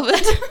 Both.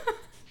 Relevant.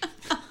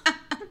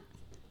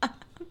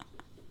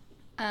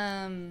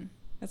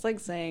 It's like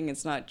saying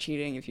it's not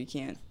cheating if you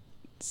can't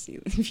see,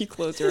 if you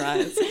close your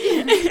eyes.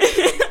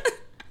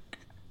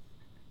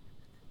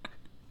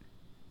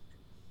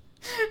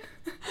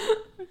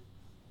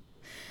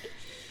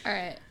 All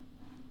right.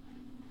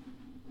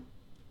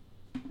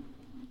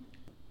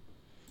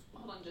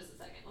 Hold on just a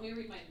second. Let me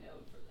read my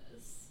note for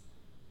this.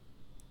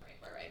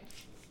 Right.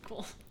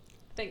 Cool.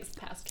 Thanks,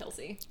 past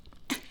Kelsey.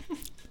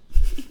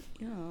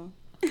 Yeah.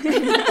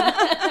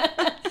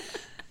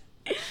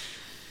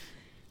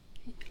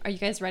 Are you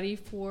guys ready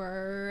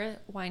for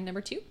wine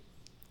number 2?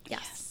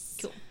 Yes.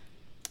 Cool.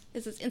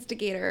 This is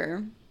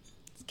Instigator.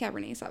 It's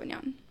Cabernet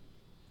Sauvignon.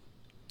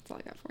 That's all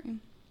I got for you.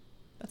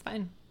 That's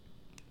fine.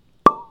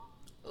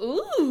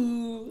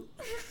 Ooh.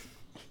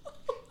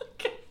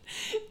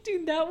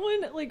 Dude, that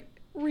one like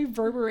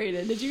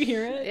reverberated. Did you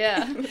hear it?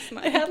 Yeah.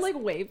 It had like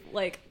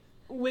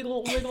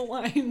wiggle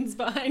lines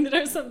behind it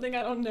or something.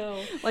 I don't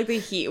know. Like the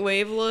heat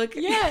wave look.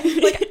 Yeah,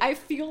 like I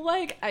feel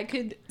like I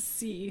could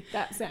see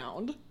that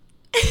sound.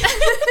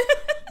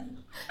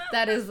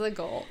 That is the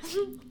goal.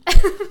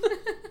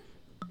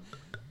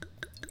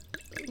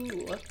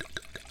 Ooh.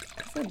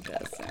 That's the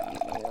best sound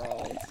in the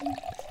world.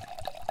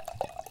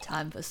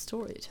 Time for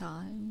story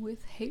time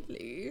with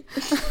Haley.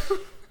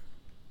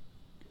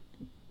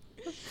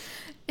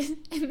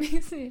 it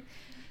makes me.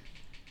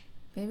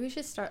 Maybe we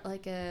should start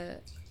like a.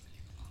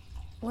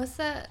 What's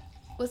that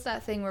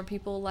thing where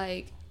people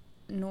like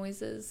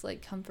noises,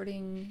 like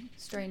comforting,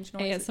 strange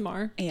noises?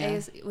 ASMR. Yeah.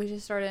 We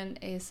should start an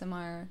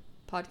ASMR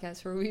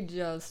podcast where we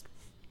just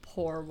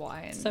pour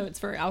wine So it's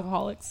for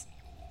alcoholics.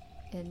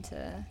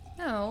 into.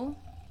 No,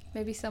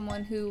 maybe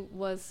someone who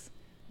was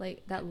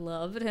like that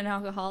loved an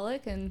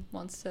alcoholic and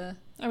wants to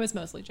I was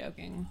mostly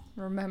joking.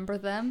 remember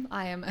them.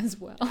 I am as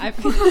well. I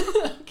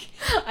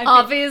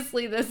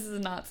Obviously, this is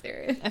not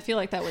serious. feel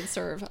like that would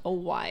serve a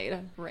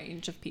wide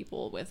range of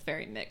people with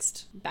very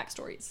mixed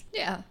backstories.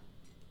 Yeah.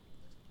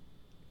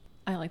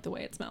 I like the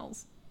way it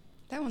smells.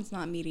 That one's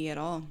not meaty at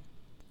all.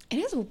 It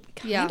is kind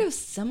Yeah. of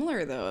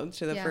similar, though,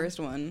 to the Yeah. first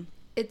one.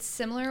 It's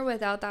similar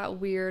without that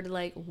weird,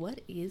 like,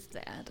 what is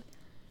that?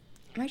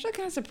 I'm actually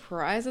kind of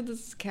surprised that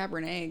this is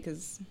Cabernet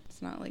because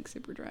it's not, like,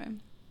 super dry.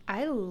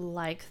 I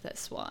like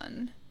this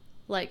one.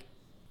 Like,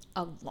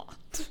 a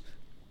lot.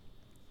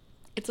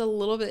 It's a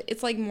little bit,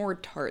 it's, like, more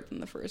tart than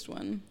the first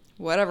one.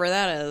 Whatever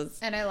that is.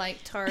 And I like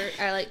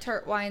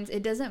tart wines.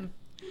 It doesn't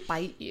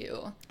bite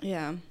you.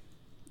 Yeah.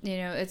 You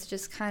know, it's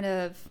just kind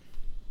of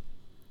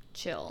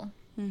chill.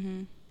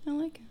 Mm-hmm. I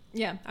like it.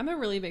 Yeah, I'm a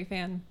really big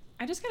fan.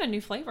 I just got a new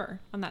flavor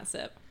on that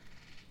sip.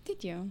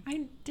 Did you?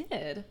 I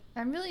did.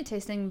 I'm really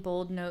tasting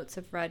bold notes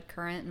of red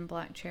currant and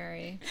black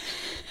cherry.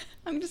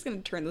 I'm just going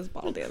to turn this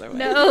bottle the other way.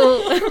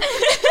 No.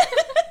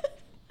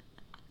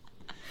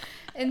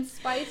 And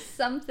spice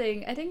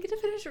something. I didn't get to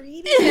finish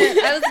reading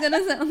it. I was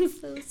gonna sound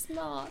so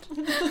snot.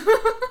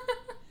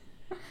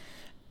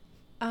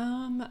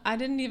 I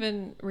didn't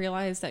even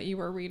realize that you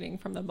were reading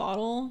from the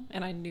bottle,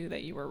 and I knew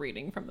that you were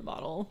reading from the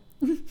bottle.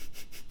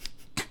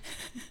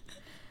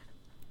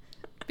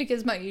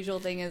 Because my usual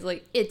thing is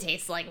like, it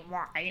tastes like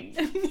wine.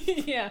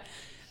 Yeah.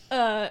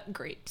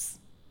 Grapes.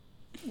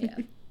 Yeah.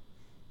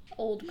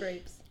 Old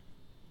grapes.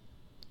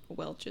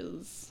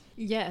 Welch's.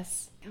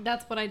 Yes.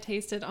 That's what I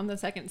tasted on the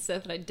second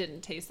sip that I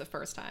didn't taste the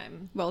first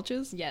time.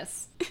 Welch's?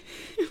 Yes.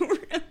 Really?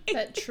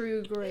 That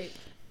true grape.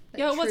 That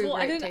Yeah, it was. true Well,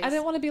 I grape didn't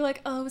taste. want to be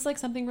like, oh, it was like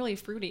something really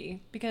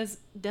fruity because,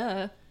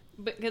 duh.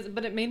 But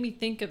it made me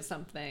think of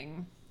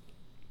something,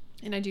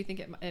 and I do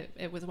think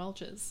it was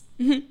Welch's.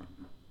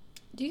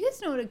 Do you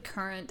guys know what a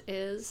currant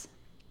is?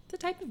 It's a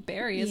type of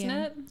berry, isn't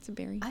Yeah, it? It's a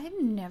berry. I've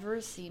never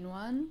seen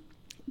one.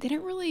 They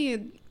don't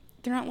really,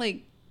 they're not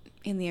like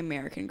in the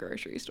American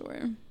grocery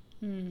store.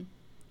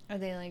 Are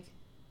they like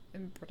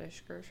in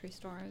British grocery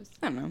stores?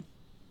 I don't know.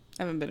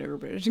 I haven't been to a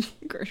British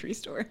grocery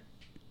store.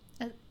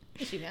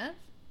 Did you have?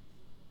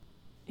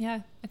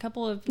 Yeah, a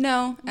couple of.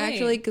 No, Wait.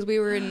 actually, because we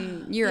were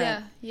in Europe.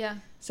 Yeah, yeah.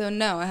 So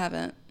no, I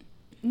haven't.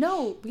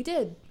 No, we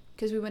did.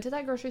 Because we went to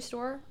that grocery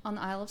store on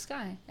the Isle of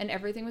Skye, and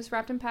everything was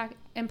wrapped in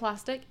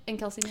plastic, and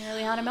Kelsey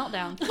nearly had a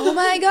meltdown. Oh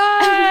my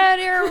god,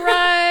 you're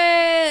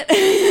right.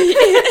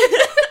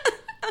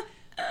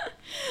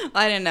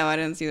 I didn't know. I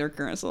didn't see their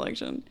current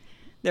selection.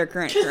 Their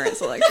current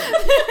selection.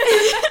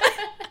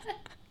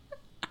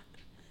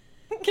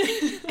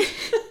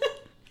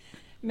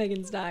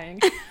 Megan's dying.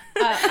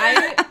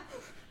 I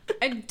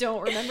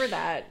don't remember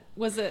that.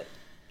 Was it?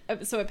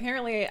 So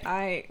apparently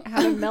I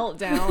had a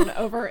meltdown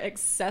over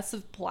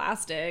excessive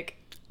plastic.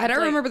 I don't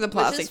Like, remember the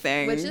plastic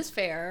thing. Which is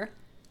fair.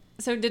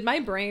 So did my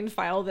brain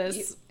file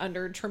this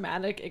under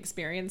traumatic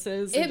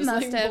experiences and It just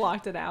must like have.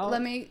 blocked it out?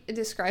 Let me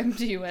describe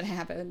to you what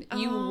happened.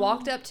 You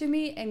walked up to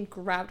me and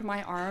grabbed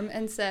my arm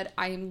and said,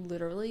 I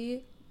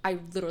literally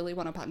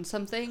want to punch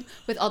something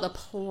with all the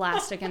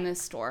plastic in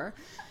this store.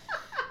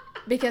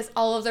 because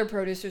all of their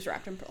produce was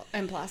wrapped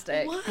in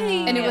plastic. Why?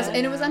 And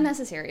it was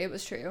unnecessary. It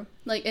was true.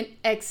 Like an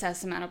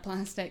excess amount of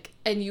plastic,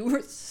 and you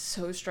were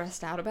so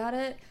stressed out about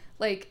it.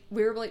 Like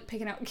we were like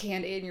picking out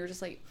candy, and you were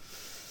just like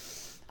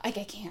I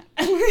can't.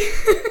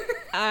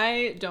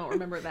 I don't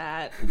remember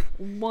that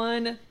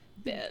one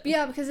bit.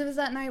 Yeah, because it was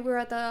that night we were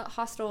at the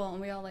hostel,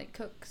 and we all like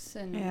cooks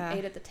and Yeah.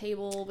 ate at the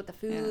table with the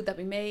food Yeah. that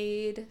we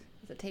made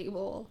at the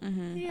table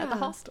Yeah. at the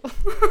hostel.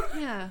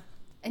 Yeah.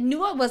 I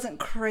knew I wasn't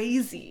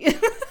crazy.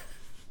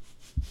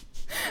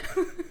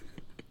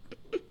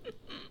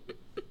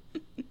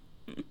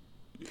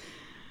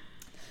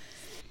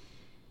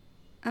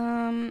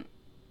 I'm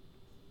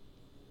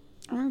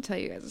gonna tell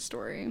you guys a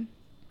story.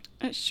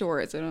 It's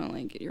short, so don't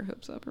like get your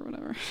hopes up or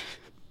whatever.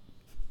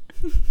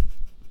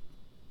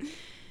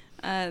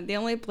 The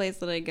only place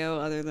that I go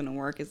other than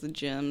work is the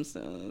gym, so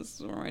this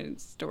is where my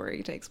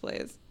story takes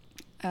place.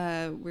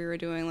 We were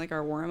doing like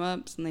our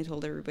warm-ups, and they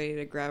told everybody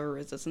to grab a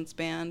resistance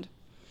band.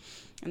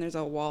 And there's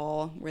a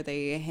wall where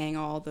they hang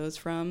all those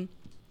from.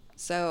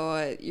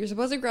 So you're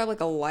supposed to grab like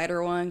a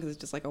lighter one because it's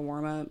just like a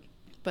warm-up.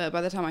 But by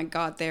the time I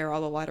got there,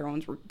 all the lighter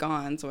ones were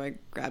gone, so I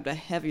grabbed a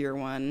heavier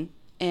one.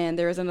 And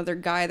there was another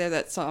guy there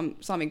that saw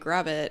me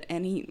grab it,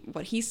 and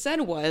what he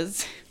said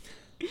was,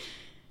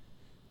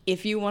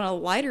 if you want a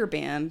lighter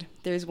band,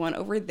 there's one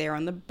over there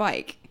on the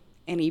bike.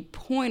 And he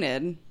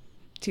pointed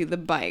to the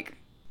bike.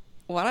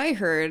 What I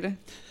heard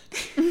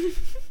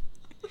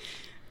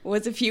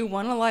was, if you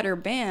want a lighter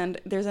band,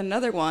 there's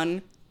another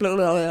one. Blah,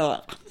 blah,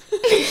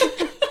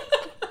 blah.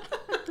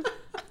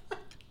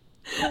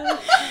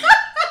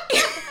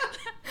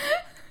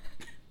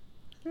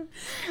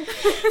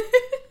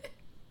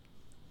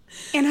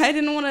 And I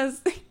didn't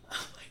want to.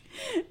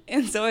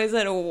 And so I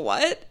said,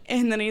 what?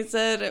 And then he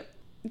said,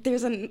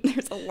 there's a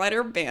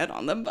lighter band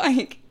on the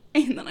bike.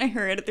 And then I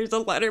heard, there's a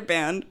lighter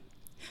band.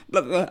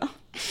 Blah, blah.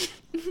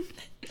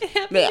 It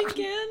happened Blah.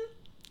 again.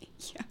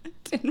 Yeah, I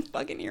didn't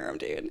fucking hear him,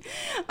 dude.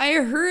 I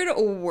heard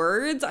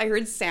words. I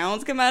heard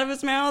sounds come out of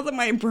his mouth, and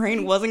my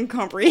brain wasn't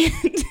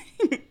comprehending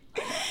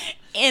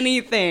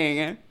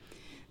anything.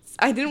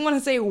 I didn't want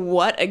to say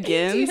what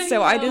again, Dude, I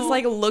so I just know.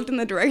 like looked in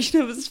the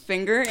direction of his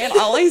finger, and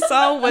all I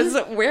saw was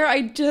where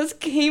I just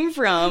came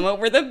from,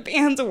 where the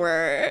bands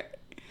were.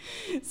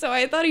 So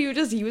I thought he was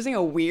just using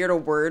a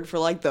weird word for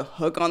like the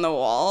hook on the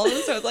wall.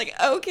 So I was like,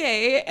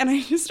 okay, and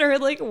I just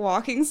started like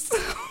walking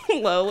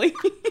slowly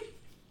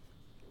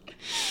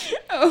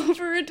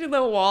over to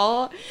the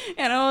wall,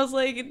 and I was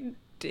like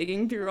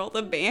digging through all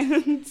the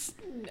bands.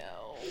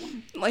 No.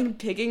 Like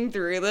picking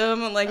through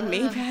them, and like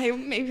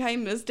maybe I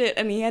missed it,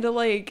 and he had to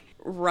like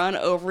run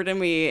over to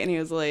me, and he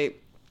was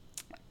like,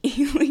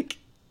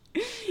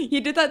 he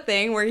did that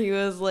thing where he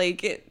was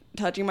like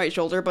touching my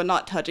shoulder but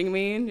not touching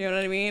me. You know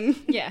what I mean?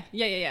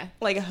 Yeah.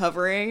 Like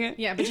hovering.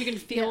 Yeah, but you can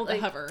feel Yeah, the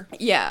like- hover.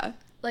 Yeah.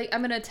 Like,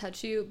 I'm gonna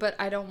touch you, but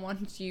I don't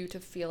want you to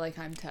feel like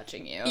I'm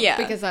touching you. Yeah.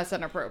 Because that's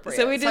inappropriate.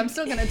 So So, we did- I'm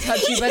still gonna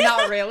touch you, but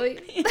not really.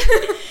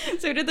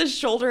 So he did the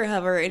shoulder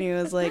hover, and he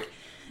was like,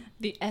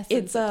 The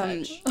essence of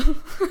touch.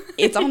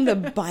 it's on the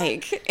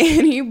bike,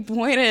 and he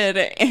pointed,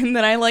 and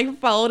then I like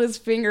followed his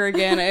finger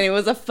again, and it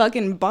was a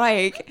fucking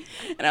bike,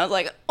 and I was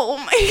like, oh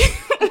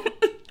my god.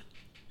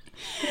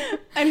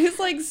 I just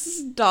like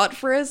stopped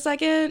for a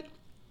second,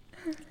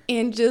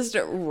 and just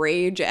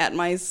rage at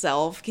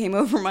myself came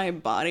over my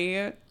body,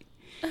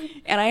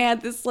 and I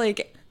had this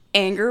like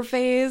anger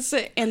face,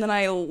 and then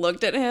I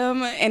looked at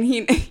him, and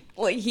he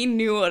like he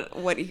knew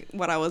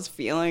what I was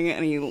feeling,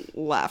 and he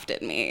laughed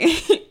at me.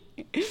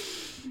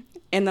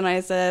 And then I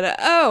said,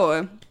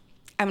 oh,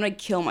 I'm gonna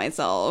kill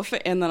myself,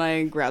 and then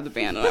I grabbed the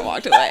band and I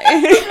walked away.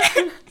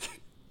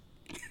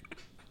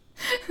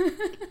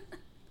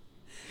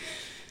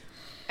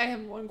 I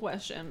have one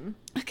question.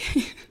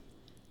 Okay.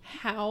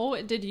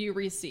 How did you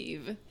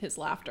receive his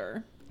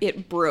laughter?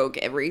 It broke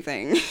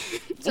everything.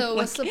 So it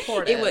was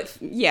supportive. It was,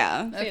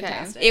 yeah. Okay.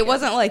 Fantastic. It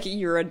wasn't like,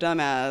 you're a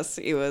dumbass.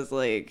 It was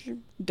like,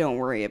 don't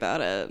worry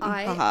about it.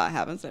 I- Haha, it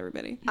happens to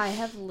everybody. I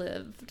have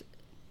lived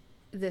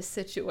this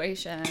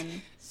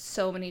situation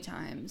so many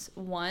times.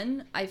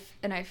 One, I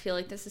feel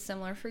like this is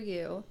similar for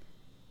you.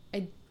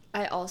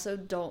 I also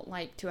don't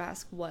like to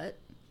ask what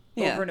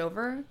Yeah. over and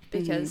over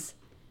because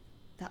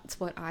that's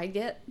what I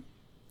get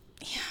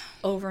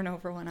over and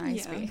over when I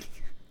Yeah. speak.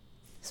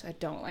 So I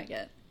don't like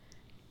it.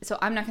 So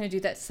I'm not going to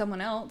do that to someone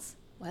else.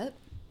 What?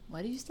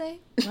 What did you say?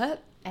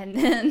 What? And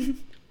then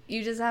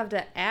you just have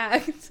to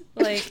act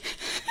like,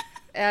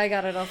 I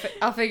got it.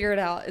 I'll figure it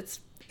out. It's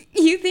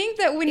You think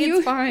that when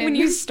It's fine. when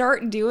you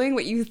start doing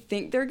what you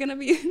think they're gonna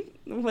be,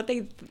 what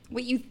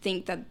you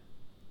think that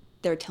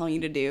they're telling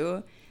you to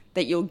do,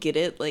 that you'll get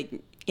it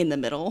like in the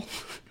middle.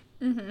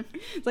 Mm-hmm.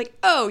 It's like,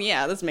 oh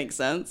yeah, this makes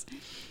sense.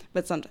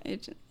 But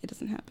sometimes it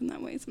doesn't happen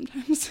that way.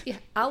 Sometimes. Yeah,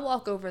 I'll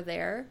walk over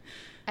there,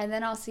 and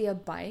then I'll see a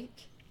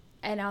bike,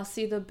 and I'll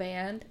see the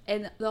band,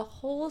 and the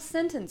whole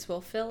sentence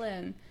will fill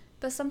in.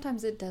 But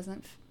sometimes it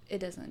doesn't. It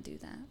doesn't do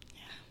that.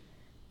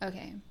 Yeah.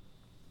 Okay.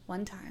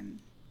 One time,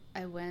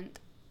 I went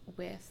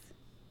with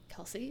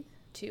Kelsey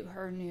to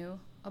her new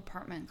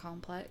apartment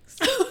complex.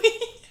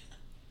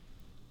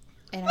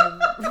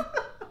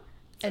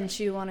 and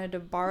she wanted to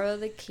borrow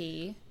the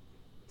key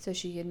so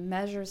she could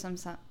measure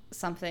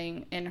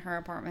something in her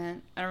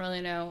apartment. I don't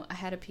really know. I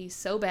had to pee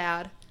so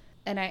bad.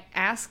 And I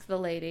asked the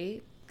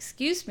lady,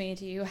 "Excuse me,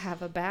 do you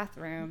have a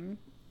bathroom?"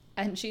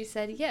 And she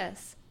said,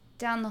 "Yes,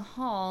 down the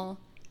hall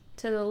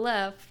to the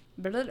left."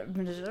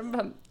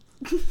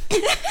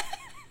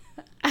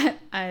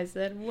 I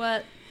said,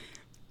 "What?"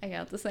 I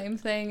got the same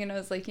thing, and I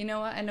was like, you know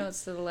what? I know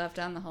it's to the left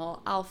down the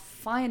hall. I'll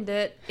find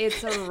it.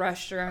 It's a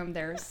restroom.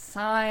 There's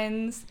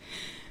signs.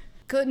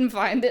 Couldn't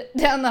find it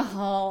down the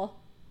hall.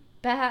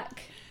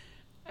 Back.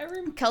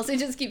 Kelsey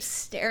just keeps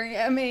staring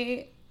at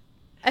me,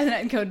 and then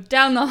I'd go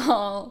down the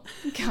hall,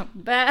 come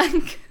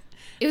back.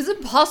 It was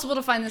impossible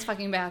to find this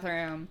fucking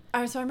bathroom.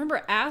 So I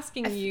remember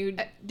asking you,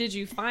 did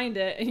you find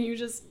it? And you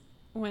just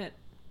went,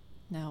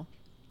 no.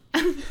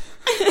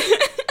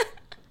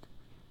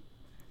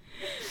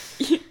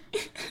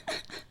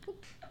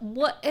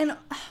 What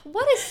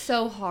is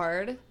so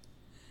hard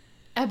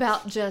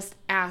about just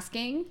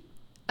asking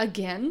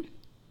again?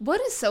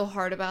 What is so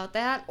hard about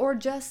that? Or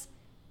just,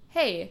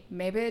 hey,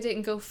 maybe I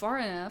didn't go far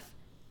enough.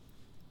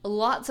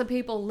 Lots of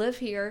people live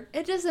here.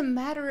 It doesn't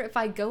matter if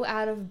I go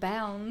out of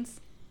bounds.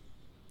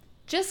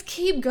 Just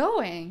keep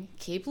going.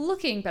 Keep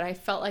looking. But I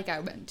felt like I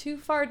went too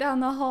far down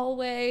the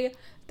hallway.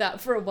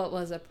 That for what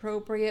was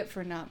appropriate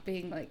for not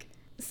being like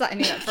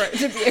signing up for it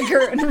to be a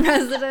current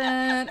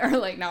resident or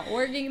like not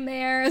working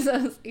there. So I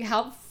was like,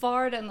 how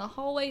far down the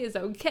hallway is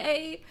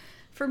okay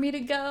for me to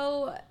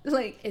go?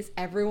 Like, is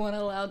everyone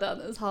allowed down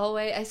this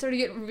hallway? I started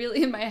getting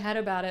really in my head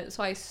about it.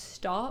 So I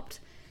stopped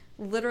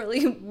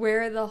literally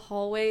where the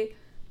hallway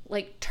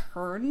like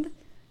turned.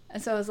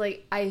 And so I was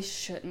like, I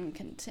shouldn't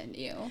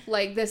continue.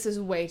 Like, this is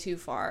way too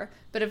far.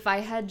 But if I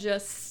had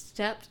just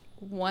stepped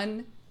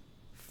 1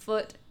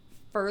 foot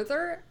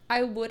further,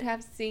 I would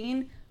have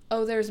seen,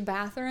 oh, there's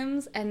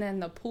bathrooms and then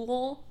the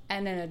pool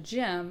and then a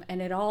gym,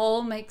 and it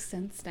all makes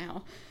sense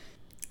now.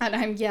 And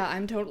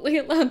I'm totally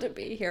allowed to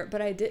be here,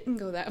 but I didn't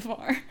go that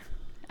far.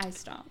 I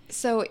stopped.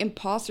 So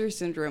imposter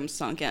syndrome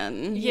sunk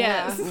in.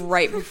 Yes.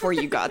 Right before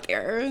you got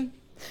there.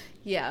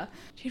 Yeah.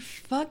 Dude,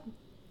 fuck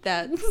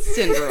that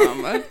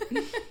syndrome.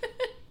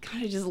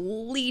 Kind of just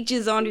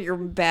leeches onto your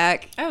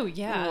back. Oh,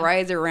 yeah.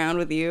 Rides around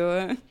with you.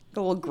 A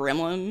little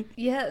gremlin.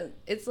 Yeah,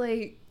 it's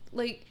like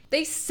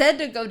they said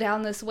to go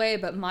down this way,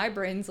 but my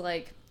brain's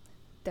like,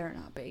 they're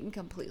not being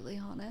completely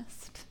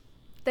honest.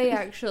 They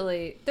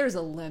actually, there's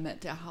a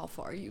limit to how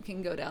far you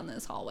can go down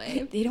this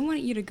hallway. They don't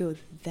want you to go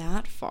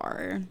that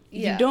far.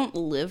 Yeah. You don't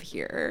live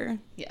here.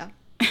 Yeah.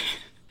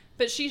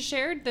 But she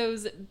shared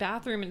those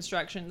bathroom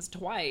instructions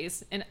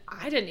twice, and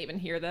I didn't even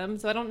hear them.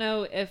 So I don't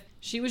know if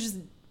she was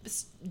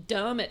just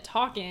dumb at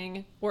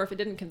talking or if it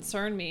didn't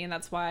concern me, and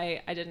that's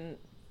why I didn't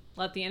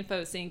let the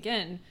info sink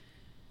in.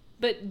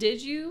 But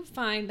did you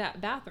find that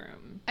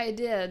bathroom? I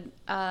did.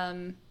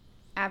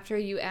 After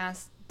you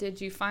asked, did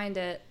you find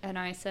it? And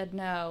I said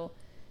no.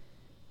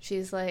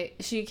 She's like,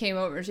 she came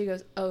over and she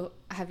goes, oh,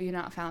 have you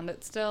not found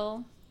it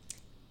still?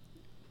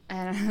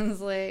 And I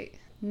was like,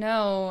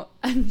 no.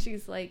 And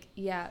she's like,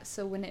 yeah,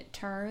 so when it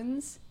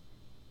turns,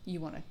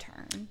 you want to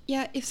turn.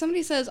 Yeah, if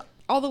somebody says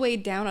all the way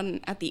down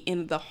at the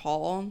end of the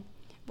hall,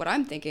 what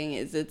I'm thinking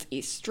is it's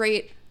a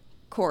straight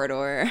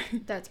corridor.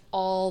 That's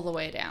all the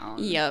way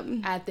down. Yep.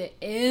 At the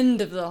end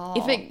of the hall.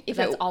 If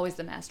that's it, always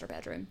the master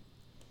bedroom.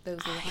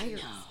 Those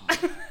liars.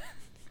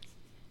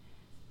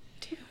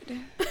 Dude.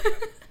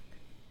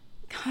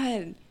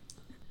 God.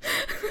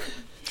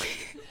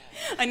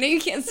 I know you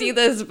can't see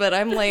this, but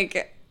I'm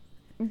like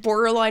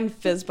borderline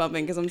fist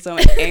bumping because I'm so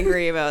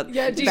angry about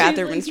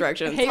bathroom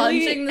instructions.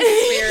 Punching the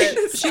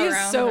spirits. She is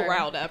around so her.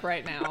 riled up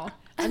right now.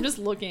 I'm just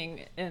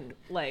looking in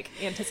like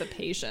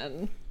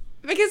anticipation.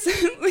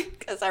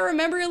 Because I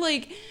remember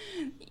like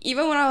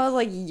even when I was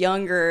like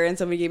younger and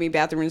somebody gave me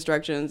bathroom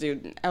instructions,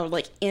 dude, I would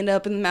like end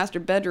up in the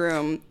master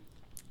bedroom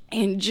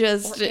and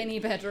just Or any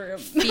bedroom.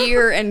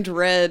 fear and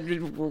dread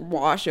would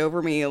wash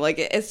over me. Like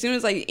as soon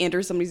as I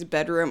enter somebody's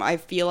bedroom, I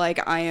feel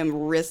like I am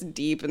wrist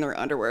deep in their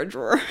underwear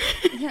drawer.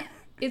 Yeah,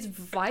 it's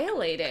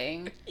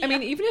violating. I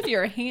mean, even if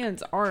your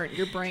hands aren't,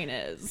 your brain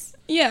is.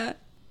 Yeah.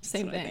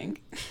 Same That's what I thing.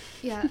 think.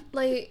 Yeah,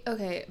 like,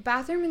 okay,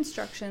 bathroom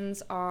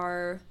instructions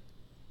are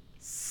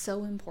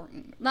so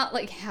important. Not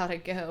like how to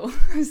go.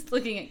 I was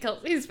looking at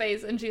Kelsey's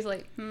face and she's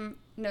like, no,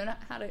 not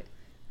how to,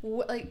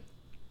 like,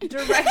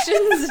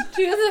 directions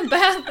to the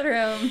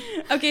bathroom.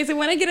 Okay, so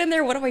when I get in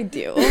there, what do I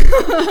do? What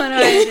do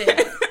I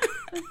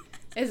do?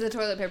 Is the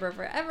toilet paper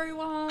for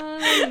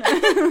everyone?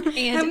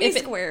 And how many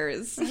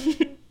squares?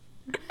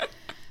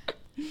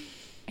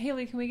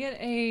 Haley, can we get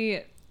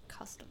a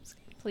Custom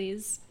scale.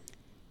 please?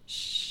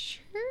 Sure.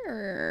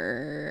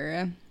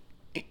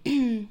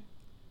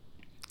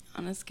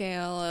 On a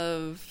scale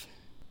of,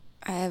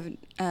 I have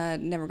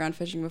never gone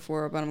fishing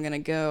before, but I'm gonna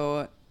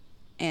go,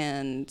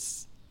 and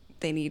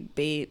they need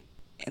bait,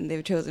 and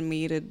they've chosen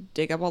me to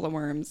dig up all the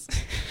worms.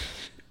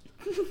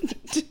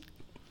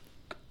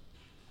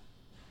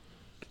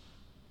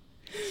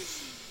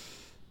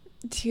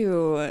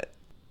 To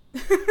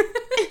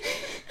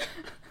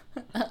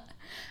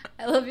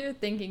I love your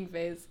thinking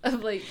phase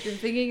of like you're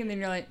thinking and then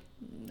you're like,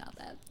 not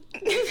that.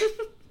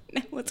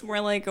 No, it's more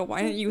like,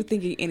 why aren't you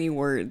thinking any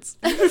words?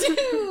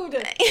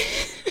 Dude!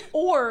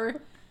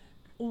 Or,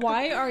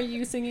 why are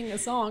you singing a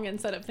song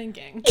instead of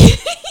thinking?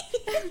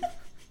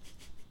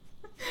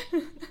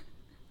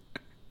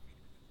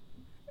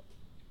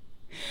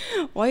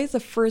 Why is the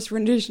first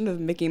rendition of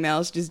Mickey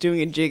Mouse just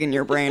doing a jig in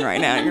your brain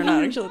right now? You're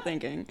not actually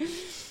thinking.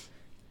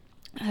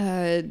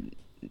 I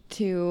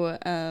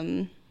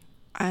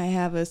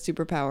have a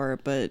superpower,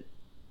 but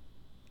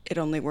it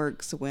only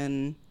works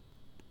when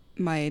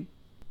my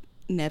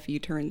nephew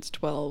turns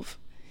 12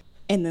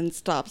 and then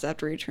stops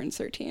after he turns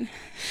 13.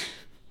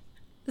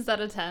 Is that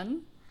a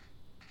 10?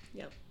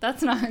 Yep.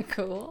 That's not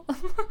cool.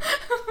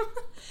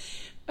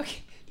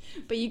 Okay.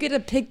 But you get to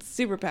pick the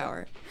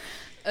superpower.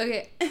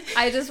 Okay,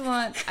 I just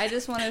want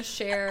to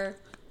share.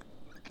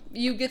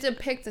 You get to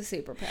pick the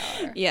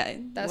superpower. Yeah,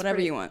 That's whatever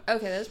pretty- you want.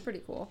 Okay, that's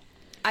pretty cool.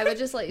 I would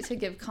just like to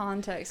give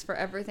context for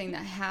everything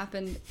that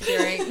happened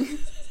during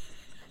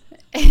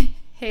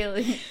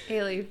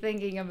Haley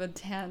thinking of a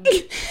 10.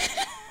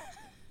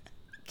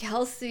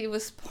 Kelsey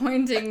was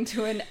pointing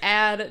to an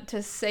ad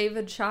to save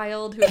a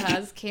child who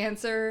has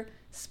cancer,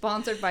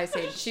 sponsored by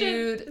St.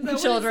 Jude Is that what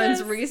it Children's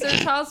says?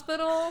 Research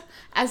Hospital,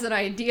 as an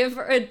idea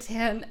for a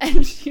 10,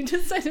 and she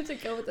decided to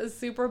go with a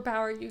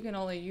superpower you can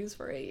only use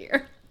for a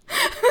year.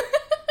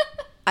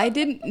 I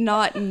did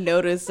not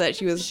notice that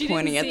she was She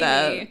pointing didn't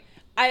at see that. me.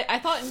 I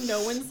thought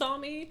no one saw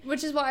me.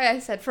 Which is why I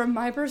said, from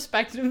my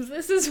perspective,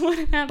 this is what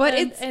happened, But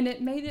it's- and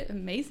it made it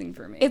amazing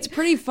for me. It's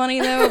pretty funny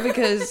though,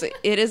 because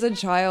it is a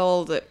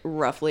child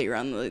roughly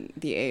around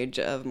the age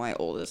of my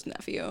oldest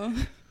nephew.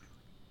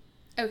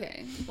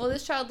 Okay, well,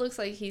 this child looks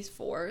like he's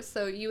 4,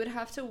 so you would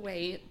have to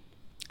wait,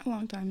 A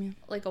long time, yeah.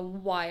 like, a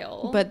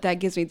while. But that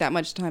gives me that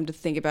much time to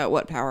think about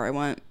what power I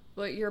want.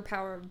 But your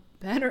power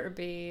better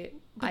be,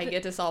 I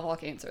get to solve all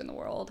cancer in the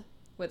world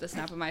with a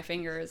snap of my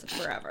fingers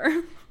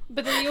forever.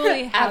 But then you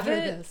only have After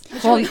it.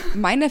 this. Well,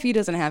 my nephew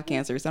doesn't have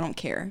cancer, so I don't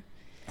care.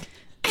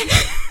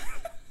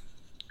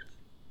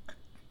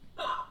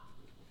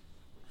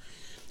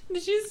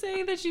 Did you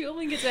say that you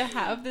only get to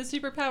have the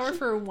superpower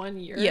for 1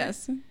 year?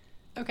 Yes.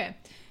 Okay.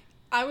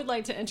 I would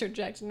like to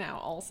interject now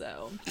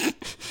also.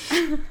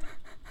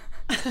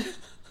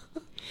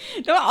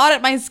 Don't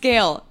audit my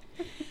scale.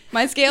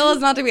 My scale is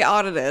not to be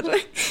audited.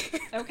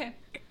 Okay.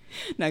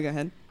 No, go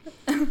ahead.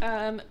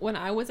 When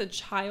I was a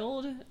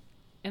child,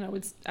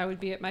 and I would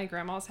be at my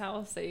grandma's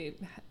house. They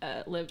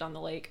lived on the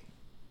lake.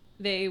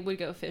 They would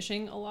go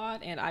fishing a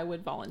lot, and I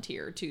would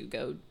volunteer to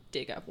go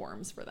dig up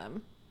worms for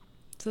them.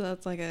 So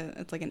that's like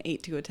an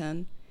 8 to a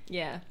 10.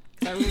 Yeah,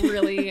 'cause I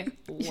really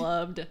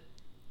loved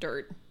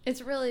dirt.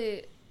 It's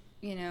really,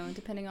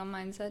 depending on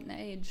mindset and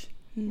age.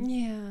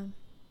 Yeah.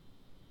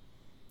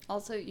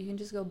 Also, you can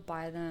just go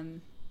buy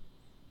them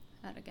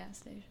at a gas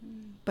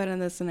station. But in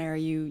this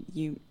scenario,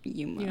 you must.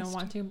 You don't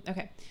want to?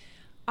 Okay.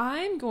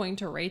 I'm going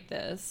to rate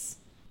this.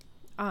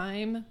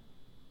 I'm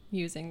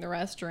using the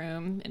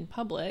restroom in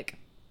public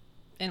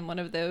in one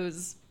of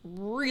those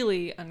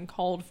really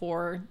uncalled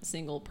for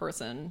single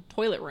person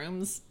toilet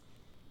rooms.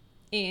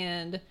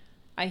 And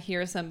I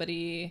hear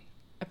somebody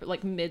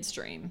like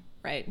midstream,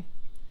 right?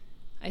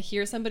 I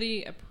hear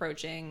somebody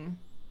approaching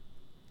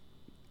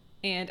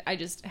and I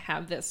just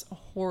have this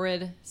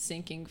horrid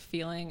sinking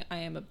feeling I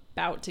am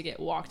about to get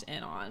walked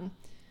in on.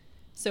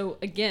 So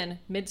again,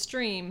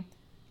 midstream,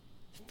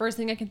 first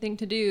thing I can think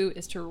to do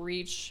is to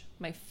reach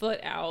my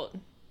foot out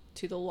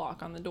to the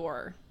lock on the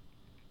door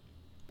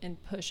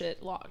and push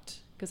it locked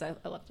because I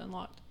left it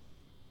unlocked.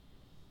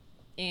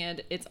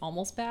 And it's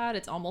almost bad.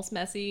 It's almost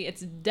messy.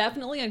 It's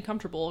definitely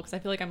uncomfortable because I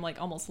feel like I'm like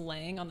almost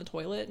laying on the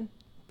toilet,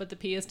 but the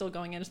pee is still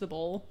going into the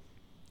bowl.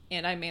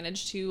 And I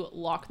managed to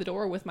lock the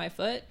door with my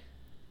foot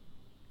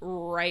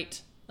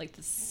right like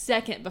the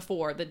second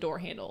before the door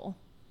handle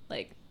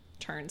like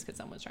turns because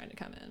someone's trying to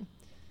come in.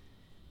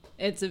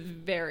 It's a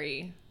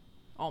very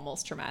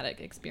almost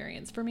traumatic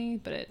experience for me,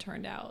 but it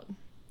turned out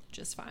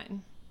just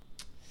fine.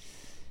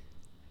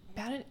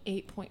 About an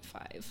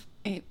 8.5.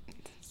 8.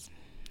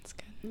 That's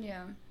good.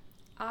 Yeah.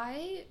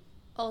 I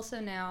also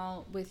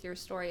now, with your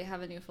story,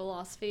 have a new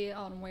philosophy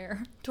on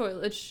where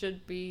toilets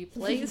should be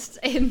placed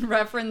in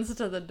reference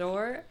to the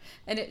door,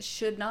 and it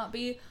should not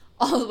be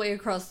all the way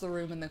across the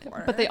room in the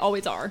corner. But they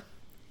always are.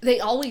 They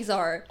always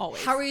are.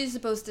 Always. How are you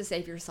supposed to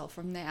save yourself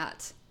from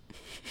that?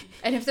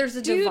 And if there's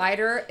a Dude.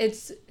 divider, it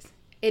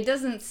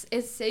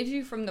saves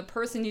you from the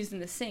person using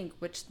the sink,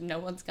 which no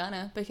one's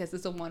gonna because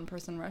it's a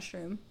one-person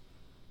restroom.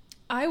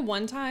 I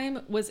one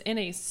time was in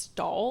a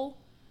stall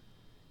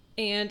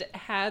and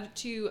had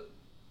to,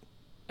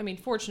 I mean,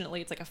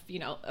 fortunately, it's like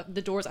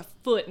the door's a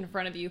foot in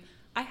front of you.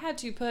 I had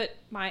to put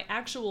my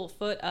actual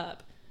foot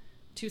up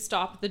to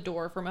stop the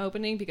door from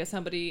opening because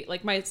somebody,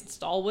 like my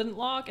stall wouldn't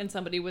lock and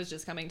somebody was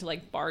just coming to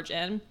like barge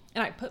in.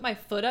 And I put my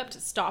foot up to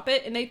stop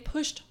it and they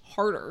pushed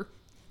harder.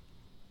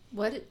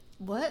 What?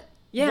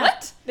 Yeah,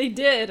 What? they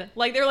did.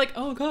 Like, they were like,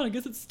 oh god, I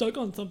guess it's stuck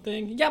on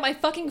something. Yeah, my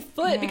fucking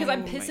foot because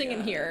I'm Oh my pissing in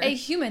God. here. A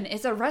human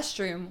is a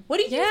restroom. What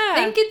do you Yeah.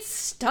 think it's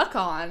stuck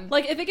on?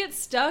 Like, if it gets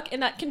stuck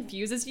and that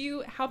confuses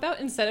you, how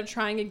about instead of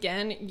trying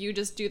again, you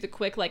just do the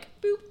quick, like,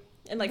 boop,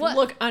 and, like, What?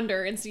 look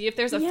under and see if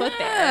there's a foot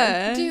there.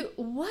 Yeah. Dude,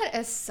 what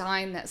a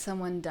sign that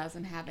someone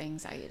doesn't have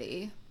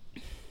anxiety.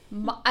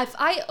 If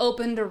I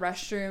opened a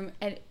restroom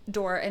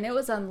door and it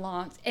was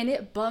unlocked and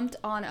it bumped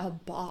on a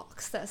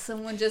box that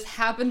someone just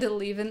happened to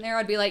leave in there,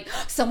 I'd be like,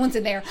 someone's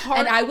in there.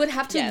 And I would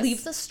have to Yes.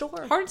 leave the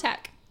store. Heart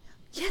attack.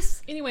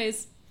 Yes.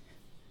 Anyways,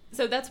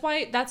 so that's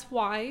why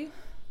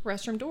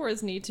restroom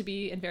doors need to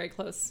be in very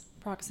close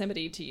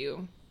proximity to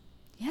you.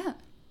 Yeah.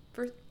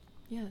 For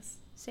Yes.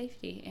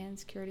 safety and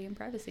security and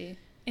privacy.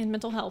 And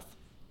mental health.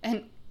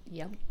 And,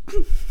 yep.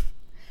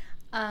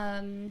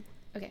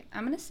 Okay,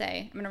 I'm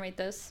gonna rate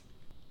this.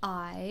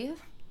 I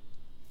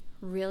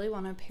really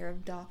want a pair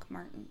of Doc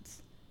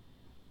Martens.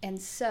 And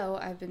so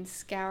I've been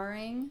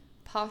scouring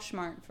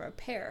Poshmark for a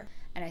pair.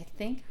 And I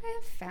think I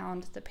have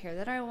found the pair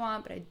that I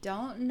want, but I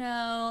don't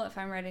know if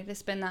I'm ready to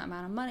spend that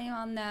amount of money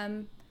on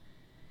them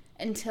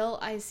until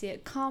I see a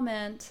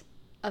comment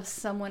of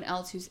someone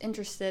else who's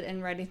interested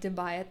and ready to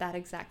buy at that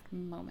exact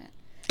moment.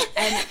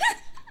 And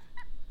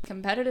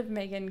Competitive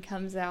Megan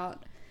comes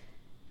out,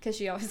 because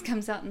she always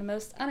comes out in the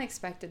most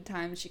unexpected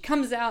times. She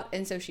comes out,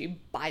 and so she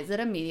buys it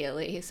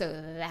immediately, so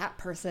that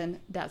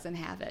person doesn't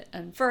have it.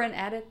 And for an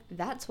addict,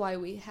 that's why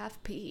we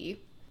have PE.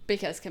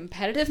 Because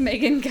Competitive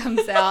Megan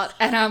comes out,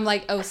 and I'm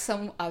like, oh,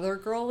 some other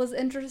girl was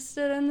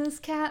interested in this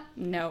cat?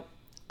 No,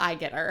 I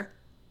get her.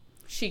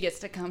 She gets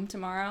to come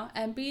tomorrow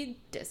and be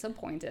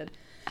disappointed.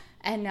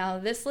 And now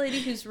this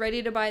lady who's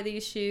ready to buy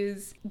these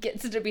shoes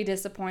gets to be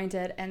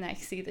disappointed, and I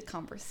see the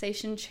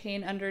conversation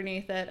chain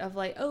underneath it of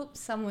like, oh,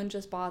 someone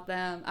just bought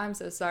them. I'm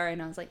so sorry.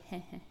 And I was like, heh,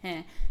 heh,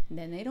 heh. And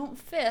then they don't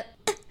fit.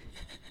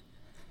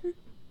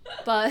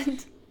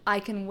 But I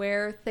can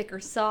wear thicker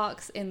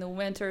socks in the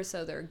winter,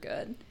 so they're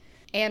good.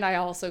 And I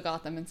also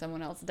got them and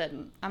someone else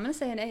didn't. I'm going to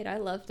say an 8. I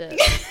loved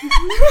it.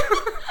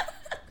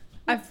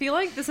 I feel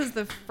like this is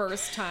the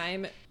first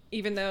time,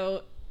 even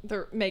though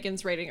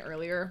Megan's rating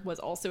earlier was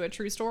also a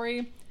true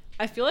story,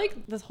 I feel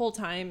like this whole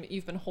time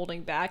you've been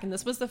holding back, and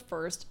this was the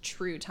first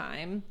true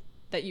time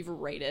that you've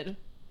rated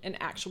an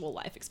actual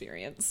life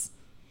experience.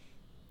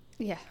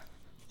 Yeah.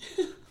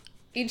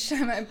 Each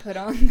time I put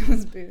on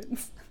those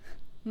boots,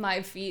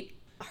 my feet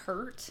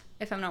hurt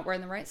if I'm not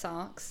wearing the right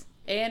socks.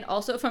 And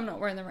also if I'm not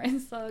wearing the right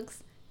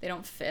socks, they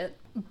don't fit.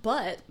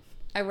 But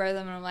I wear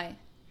them and I'm like,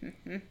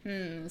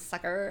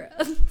 sucker.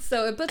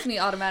 So it puts me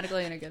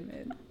automatically in a good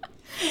mood.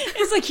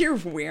 It's like you're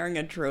wearing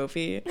a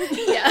trophy.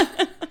 Yeah.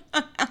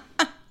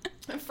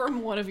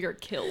 From one of your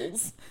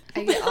kills.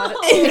 I get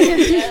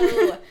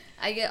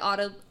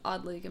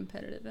oddly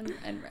competitive and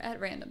at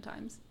random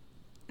times.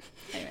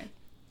 Anyway,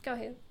 go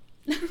ahead.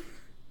 All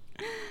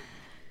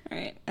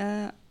right.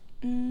 I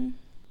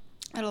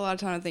had a lot of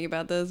time to think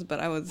about this, but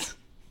I was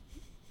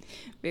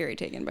very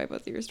taken by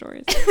both of your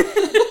stories.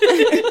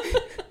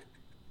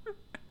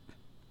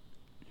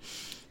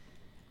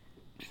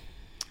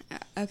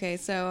 Okay,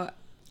 so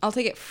I'll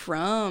take it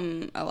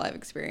from a live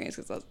experience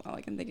because that's all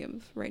I can think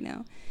of right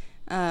now.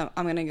 I'm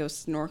going to go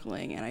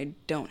snorkeling, and I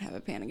don't have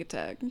a panic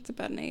attack. It's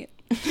about an 8.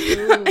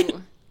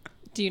 Ooh.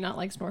 Do you not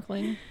like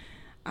snorkeling?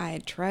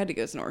 I tried to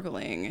go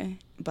snorkeling,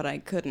 but I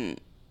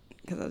couldn't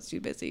because I was too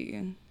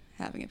busy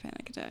having a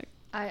panic attack.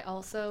 I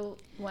also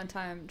one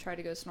time tried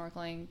to go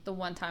snorkeling. The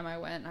one time I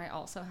went, I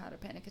also had a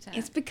panic attack.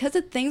 It's because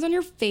of things on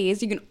your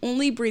face. You can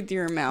only breathe through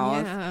your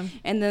mouth. Yeah.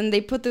 And then they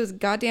put those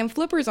goddamn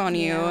flippers on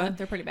you. Yeah,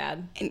 they're pretty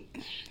bad. And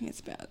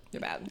it's bad. They're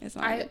bad. It's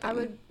not a good I thing.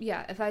 would,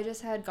 yeah, if I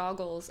just had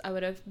goggles, I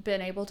would have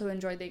been able to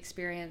enjoy the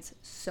experience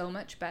so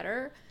much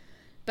better.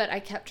 But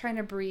I kept trying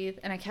to breathe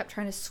and I kept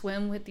trying to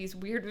swim with these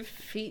weird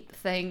feet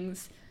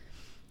things.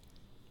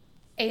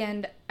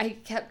 And I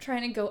kept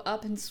trying to go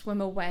up and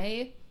swim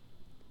away.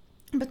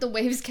 But the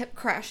waves kept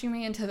crashing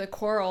me into the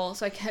coral,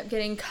 so I kept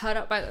getting cut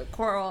up by the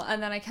coral,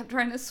 and then I kept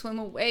trying to swim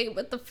away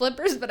with the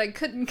flippers, but I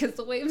couldn't because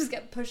the waves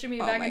kept pushing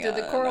me Oh back my into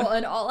the God. coral,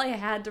 and all I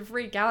had to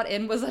freak out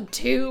in was a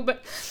tube.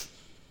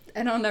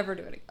 And I'll never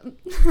do it again.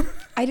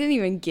 I didn't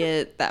even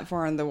get that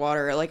far in the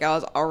water. Like, I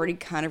was already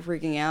kind of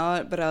freaking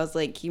out, but I was,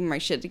 like, keeping my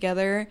shit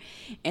together.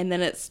 And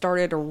then it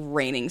started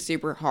raining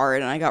super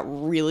hard, and I got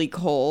really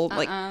cold.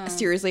 Like,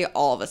 seriously,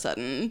 all of a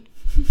sudden.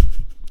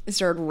 It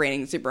started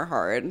raining super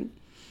hard.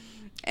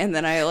 And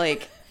then I,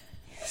 like,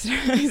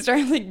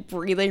 started, like,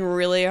 breathing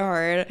really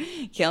hard.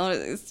 Kayla,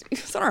 it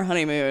was on our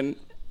honeymoon.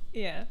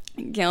 Yeah.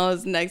 Kayla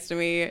was next to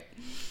me.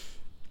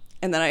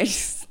 And then I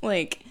just,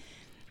 like,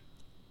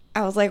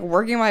 I was, like,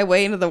 working my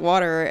way into the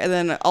water. And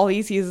then all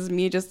he sees is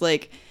me just,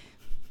 like,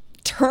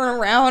 turn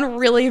around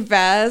really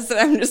fast. And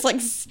I'm just, like,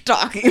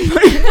 stalking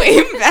my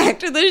way back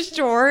to the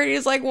shore. And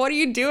he's like, what are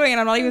you doing? And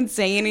I'm not even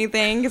saying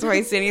anything. Because if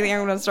I say anything,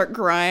 I'm going to start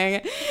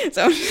crying.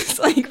 So I'm just,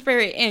 like,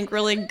 very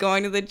angrily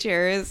going to the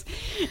chairs.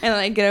 And then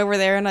I get over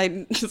there and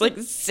I just, like,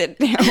 sit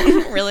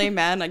down really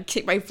mad. And I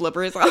kick my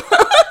flippers off.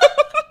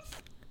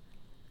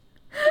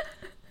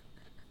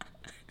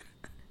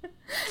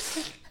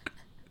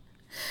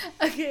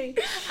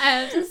 I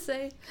have to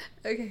say,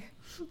 okay.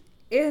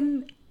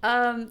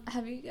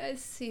 Have you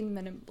guys seen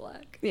Men in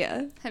Black?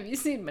 Yeah. Have you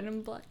seen Men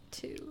in Black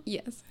 2?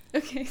 Yes.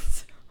 Okay,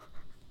 so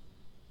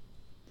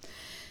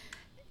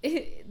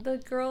the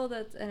girl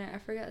that's in it, I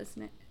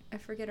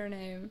forget her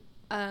name.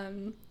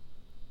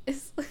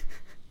 It's like,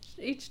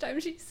 each time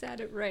she's sad,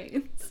 it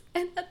rains,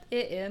 and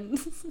it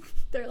ends.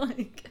 They're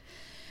like,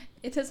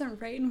 it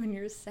doesn't rain when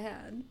you're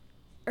sad,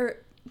 or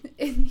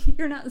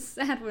you're not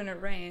sad when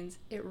it rains.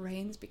 It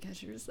rains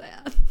because you're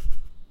sad.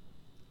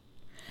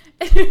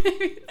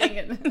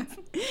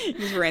 It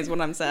just rains when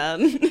I'm sad.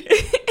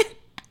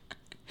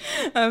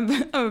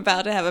 I'm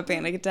about to have a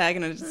panic attack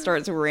and it just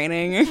starts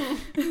raining. You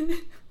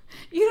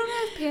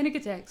don't have panic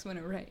attacks when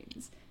it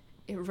rains.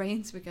 It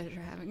rains because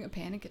you're having a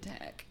panic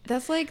attack.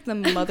 That's like the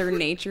Mother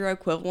Nature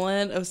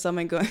equivalent of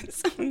someone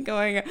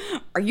going,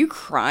 "Are you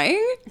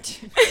crying?"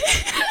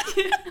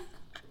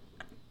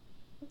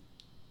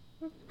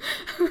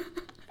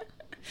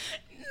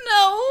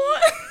 No.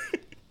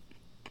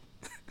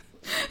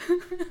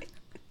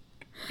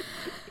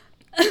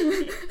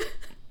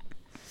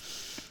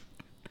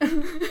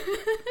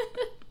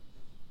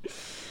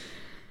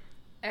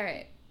 All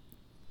right.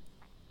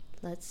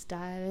 Let's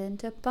dive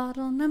into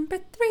bottle number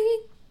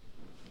 3.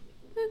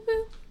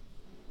 Woo-hoo.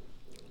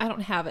 I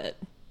don't have it.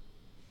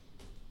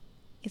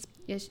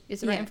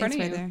 It's right in front of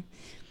you. there.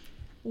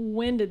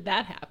 When did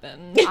that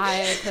happen?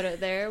 I put it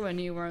there when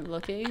you weren't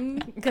looking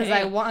because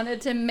Okay. I wanted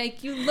to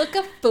make you look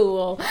a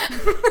fool.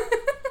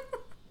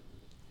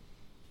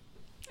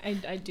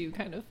 I do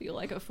kind of feel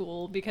like a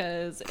fool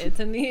because it's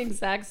in the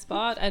exact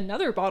spot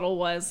another bottle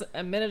was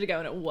a minute ago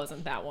and it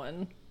wasn't that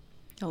one.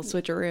 I'll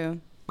switcheroo.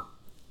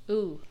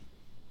 Ooh,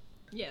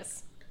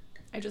 Yes.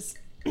 I just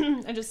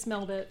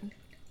smelled it.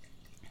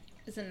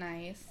 is it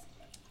nice?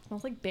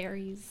 Smells like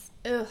berries.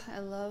 Ugh, I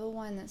love a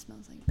wine that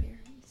smells like berries.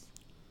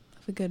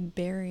 Have a good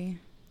berry.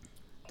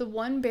 The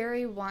one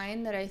berry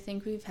wine that I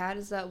think we've had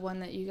is that one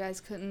that you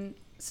guys couldn't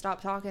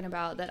stop talking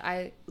about that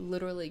I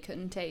literally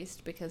couldn't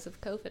taste because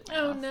of COVID.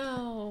 Oh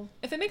no.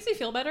 If it makes you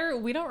feel better,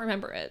 we don't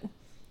remember it.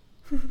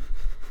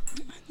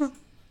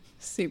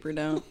 Super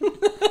don't.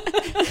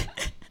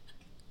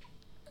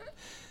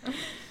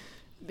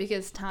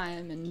 Because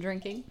time and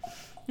drinking.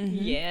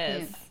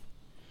 Yes.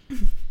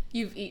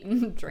 You've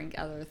eaten, drink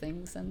other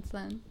things since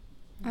then.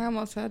 I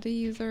almost had to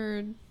use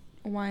our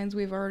wines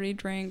we've already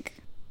drank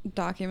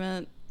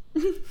document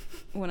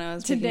when I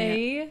was picking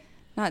it.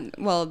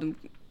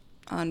 Today,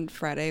 on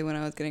Friday when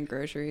I was getting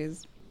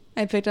groceries.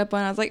 I picked up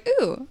one. I was like,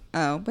 ooh.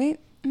 Oh, wait.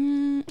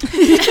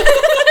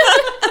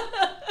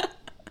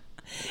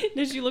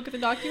 did you look at the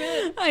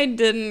document? I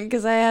didn't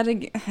because I had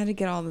to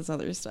get all this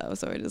other stuff.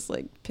 So I just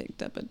like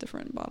picked up a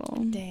different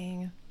bottle.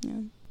 Dang. Yeah.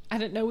 I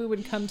didn't know we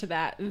would come to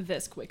that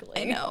this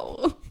quickly. I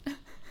know.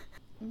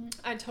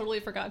 I totally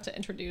forgot to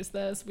introduce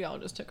this. We all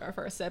just took our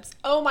first sips.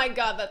 Oh my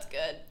god, that's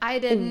good. I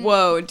didn't.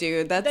 Whoa,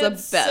 dude. That's the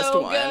best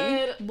so one.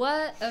 Good.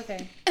 What?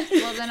 Okay.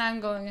 Well, then I'm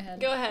going ahead.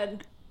 Go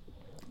ahead.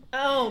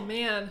 Oh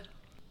man.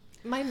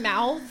 My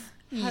mouth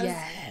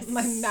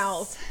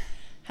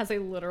has a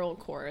literal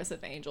chorus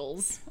of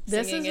angels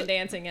This singing is- and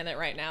dancing in it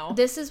right now.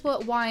 This is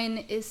what wine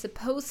is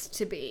supposed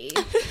to be.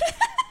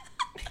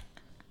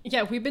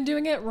 Yeah, we've been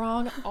doing it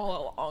wrong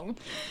all along.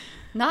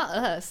 Not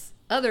us.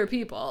 Other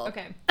people.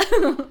 Okay.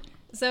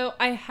 So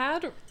I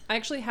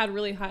actually had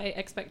really high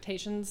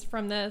expectations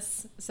from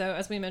this. So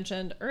as we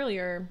mentioned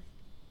earlier,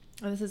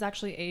 this is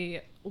actually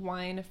a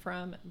wine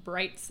from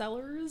Bright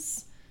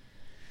Cellars.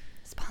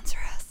 Sponsor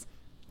us.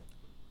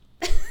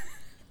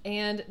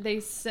 And they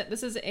sent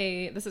this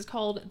is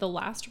called The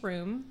Last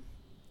Room.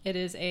 It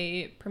is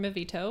a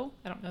Primavito.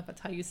 I don't know if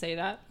that's how you say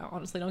that. I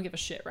honestly don't give a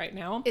shit right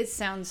now. It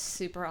sounds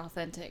super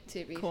authentic,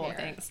 to be Cool, fair.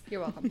 thanks.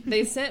 You're welcome.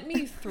 They sent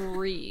me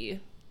 3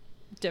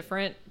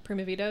 different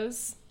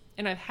Primovitos,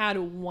 and I've had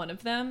one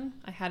of them.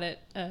 I had it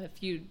a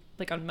few,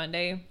 like on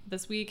Monday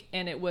this week,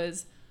 and it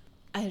was,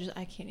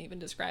 I can't even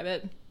describe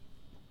it.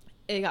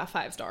 It got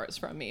 5 stars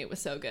from me. It was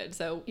so good.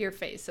 So Your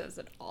face says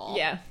it all.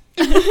 yeah.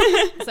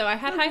 So I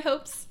had high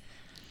hopes,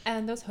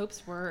 and those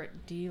hopes were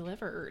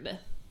delivered.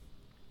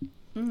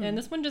 And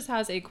this one just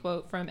has a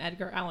quote from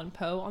Edgar Allan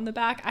Poe on the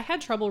back. I had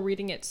trouble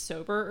reading it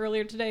sober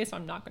earlier today, so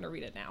I'm not going to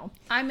read it now.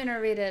 I'm going to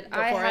read it. Go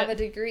I for have it. a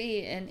degree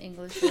in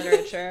English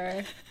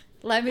literature.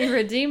 Let me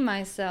redeem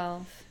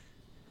myself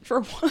For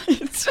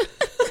what?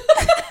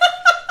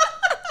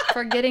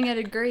 for getting a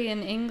degree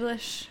in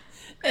English.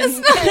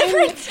 And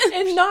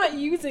not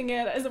using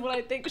it is what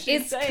I think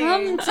she's It's saying.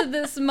 come to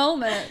this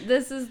moment.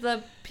 This is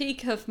the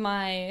peak of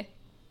my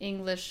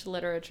English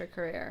literature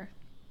career.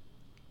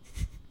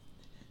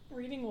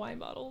 Reading wine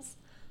bottles.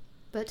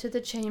 But to the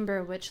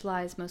chamber which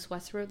lies most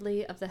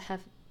westwardly of the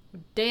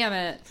Damn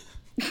it.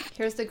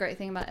 Here's the great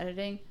thing about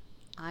editing.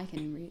 I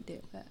can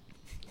redo it.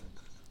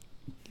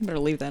 You better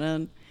leave that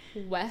in.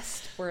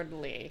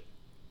 Westwardly.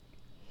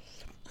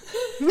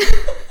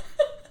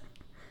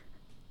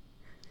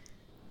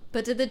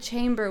 But to the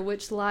chamber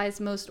which lies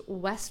most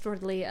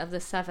westwardly of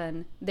the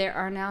 7, there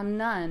are now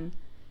none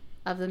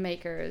of the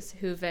makers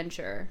who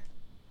venture.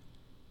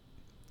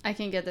 I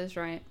can get this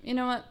right. You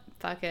know what?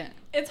 Fuck it.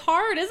 It's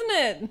hard, isn't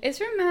it? It's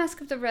from Mask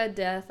of the Red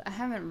Death. I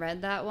haven't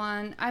read that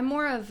one. I'm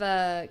more of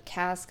a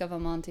Cask of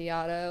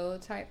Amontillado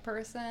type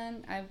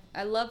person.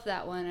 I love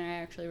that one, and I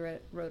actually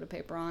wrote a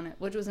paper on it,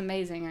 which was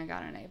amazing. I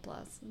got an A+.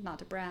 Not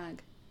to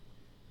brag.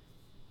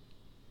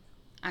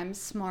 I'm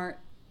smart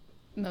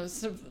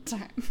most of the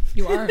time.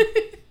 You are.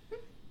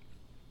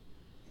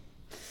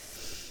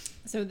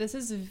 So this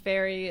is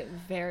very,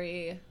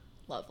 very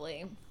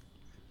lovely.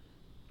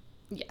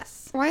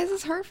 Yes. Why is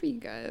this hard for you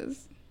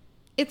guys?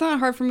 It's not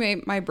hard for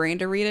my brain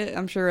to read it.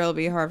 I'm sure it'll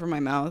be hard for my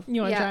mouth.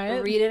 You want to try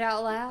it? Read it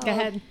out loud. Go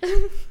ahead. All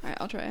right,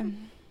 I'll try.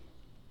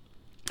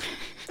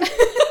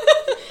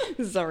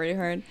 This is already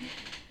hard.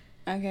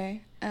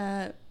 Okay.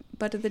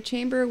 But at the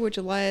chamber which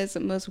lies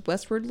most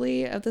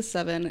westwardly of the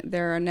seven,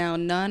 there are now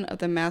none of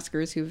the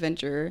maskers who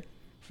venture,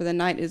 for the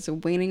night is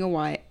waning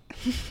away.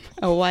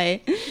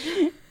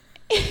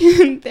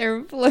 And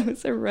there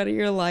flows a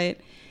ruddier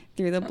light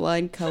through the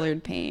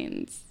blood-colored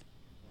panes.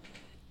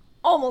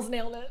 Almost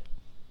nailed it.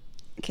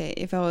 Okay,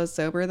 if I was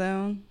sober,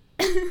 though,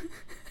 it'd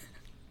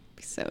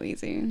be so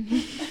easy.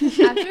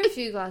 After a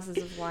few glasses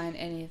of wine,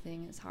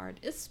 anything is hard,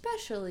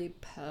 especially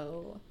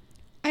Poe.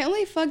 I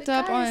only fucked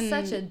up Guy on... is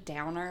such a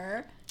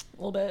downer. A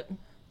little bit.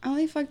 I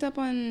only fucked up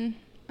on,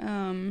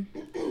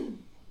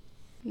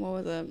 what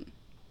was it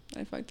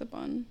I fucked up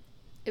on?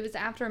 It was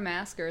after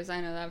Maskers,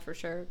 I know that for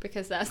sure,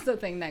 because that's the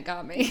thing that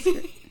got me.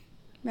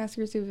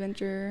 Maskers who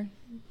venture,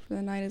 for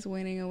the night is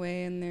waning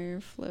away, and there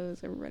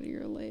flows a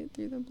ruddier light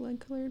through the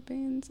blood-colored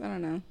veins. I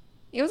don't know.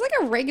 It was like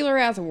a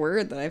regular-ass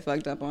word that I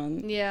fucked up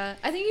on. Yeah,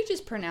 I think you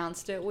just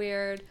pronounced it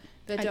weird,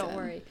 but I don't did.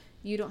 worry.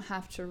 You don't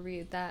have to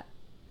read that.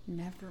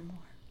 Nevermore.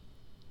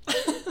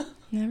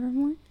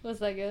 Nevermore? Was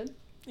that good?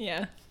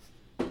 Yeah.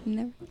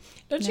 Never.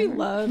 Don't Never. you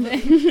love?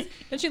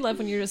 Don't you love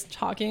when you're just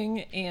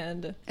talking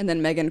and And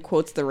then Megan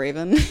quotes the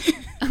Raven.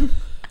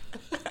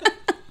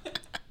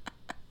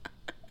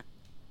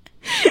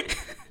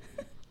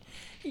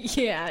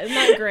 yeah, isn't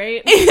that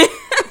great? No,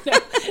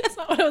 that's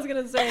not what I was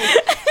gonna say.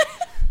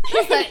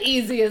 It's the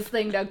easiest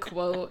thing to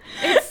quote.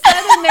 It's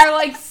said in there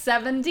like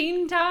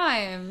 17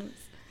 times.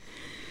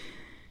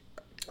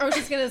 I was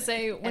just gonna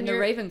say when And the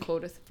you're Raven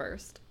quoteth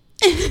first.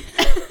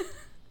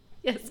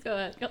 Yes, go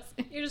ahead.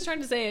 Kelsey. you're just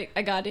trying to say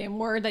a goddamn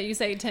word that you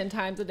say 10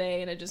 times a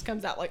day and it just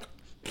comes out like,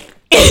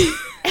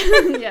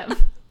 Yeah.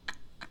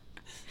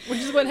 which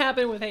is what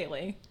happened with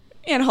Haley.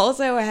 And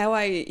also how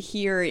I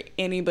hear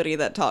anybody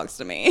that talks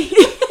to me.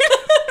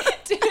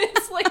 Dude,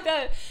 it's like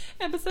that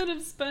episode of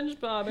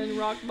SpongeBob and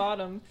Rock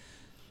Bottom.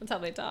 That's how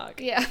they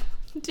talk. Yeah.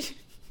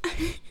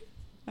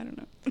 I don't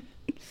know.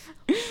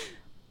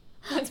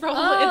 It's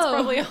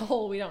probably a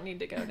hole we don't need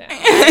to go down.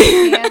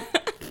 I can't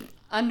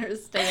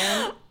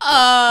understand.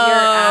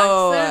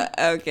 Oh,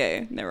 accent?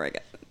 okay. Never I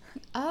got it.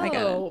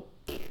 Oh,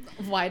 got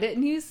why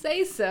didn't you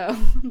say so?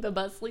 The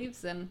bus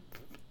leaves in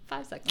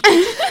 5 seconds.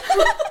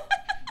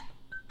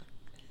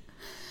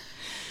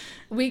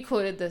 We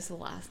quoted this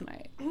last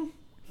night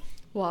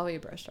while we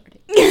brushed our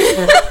teeth.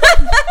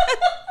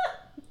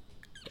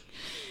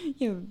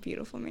 You have a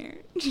beautiful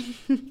marriage.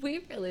 We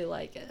really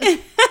like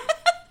it.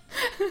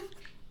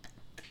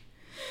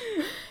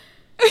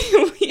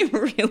 We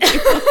really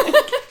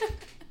like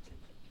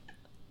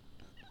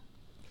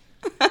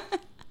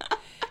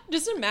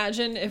Just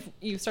imagine if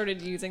you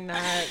started using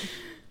that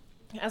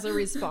as a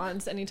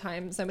response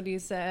anytime somebody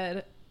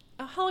said,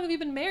 oh, how long have you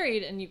been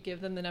married? And you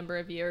give them the number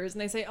of years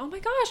and they say, oh my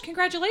gosh,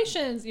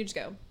 congratulations. You just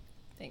go,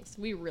 thanks.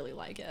 We really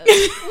like it.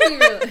 We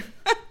really.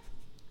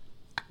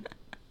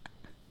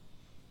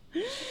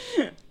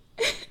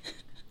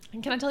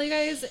 And can I tell you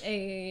guys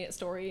a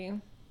story?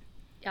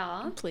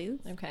 Yeah. Please.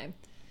 Okay.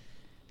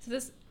 So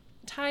this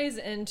ties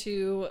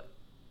into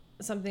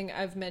something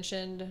I've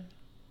mentioned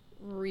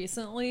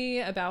recently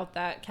about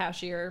that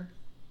cashier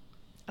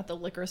at the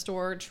liquor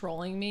store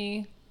trolling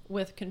me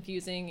with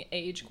confusing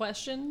age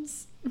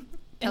questions.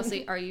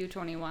 Kelsey, are you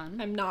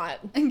 21? I'm not.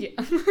 Yeah.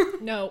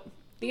 No.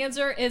 The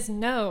answer is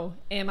no.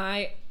 Am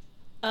I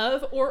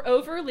of or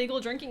over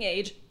legal drinking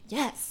age?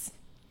 Yes.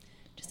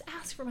 Just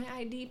ask for my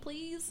ID,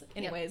 please.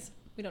 Anyways,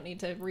 we don't need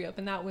to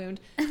reopen that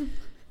wound.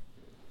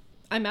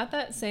 I'm at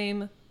that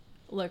same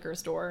liquor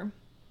store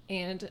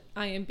and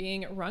I am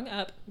being rung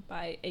up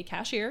by a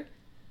cashier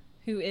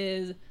who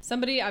is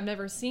somebody I've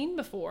never seen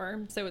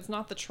before. So it's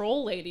not the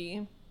troll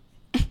lady.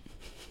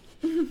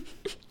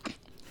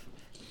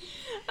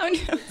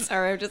 I'm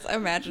sorry, I'm just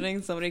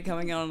imagining somebody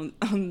coming on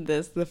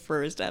this, the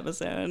first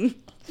episode.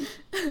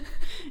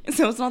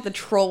 So it's not the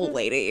troll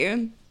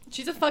lady.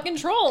 She's a fucking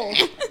troll.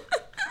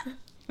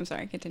 I'm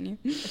sorry, continue.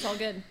 It's all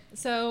good.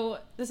 So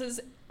this is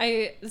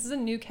a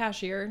new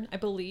cashier. I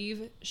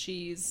believe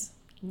she's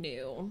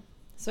new.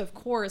 So of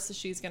course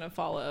she's gonna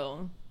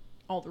follow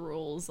all the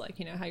rules, like,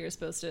 you know, how you're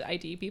supposed to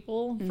ID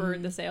people for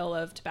the sale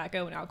of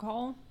tobacco and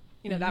alcohol.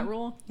 You know, that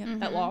rule,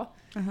 that law.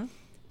 Uh-huh.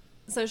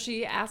 So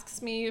she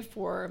asks me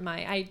for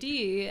my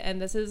ID,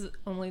 and this is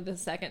only the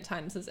second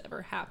time this has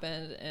ever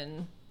happened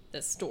in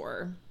this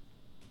store.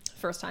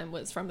 First time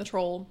was from the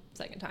troll.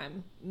 Second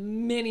time,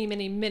 many,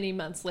 many, many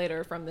months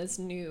later from this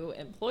new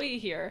employee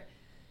here.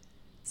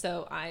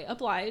 So I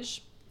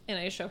oblige and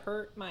I show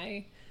her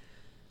my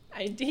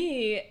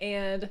ID,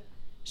 and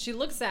she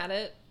looks at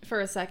it for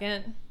a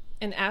second,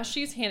 and as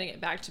she's handing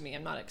it back to me,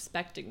 I'm not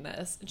expecting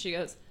this, and she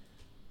goes,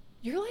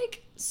 "You're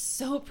like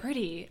so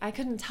pretty. I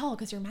couldn't tell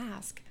because your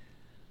mask."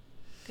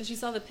 Because she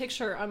saw the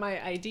picture on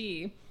my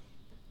ID,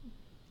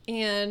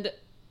 and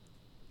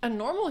a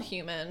normal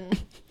human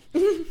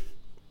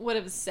would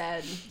have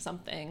said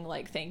something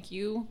like "thank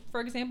you," for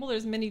example.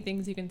 There's many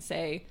things you can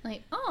say.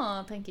 Like,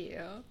 oh, thank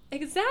you.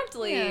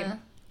 Exactly. Yeah.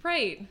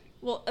 Right.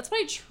 Well, that's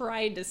what I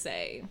tried to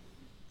say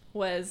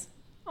was,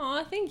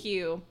 "Aw, thank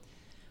you."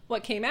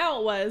 What came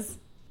out was,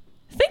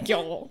 "Thank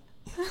y'all."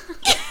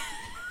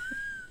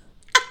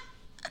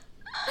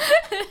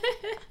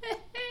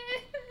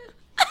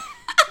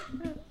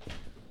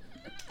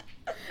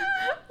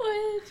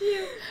 What did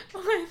you...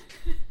 What?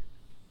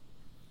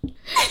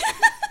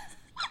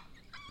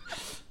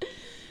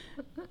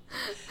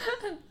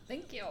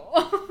 Thank you.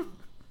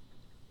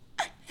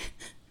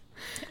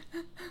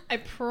 I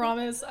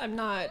promise I'm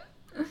not,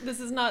 this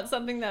is not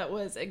something that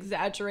was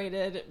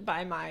exaggerated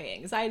by my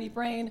anxiety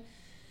brain.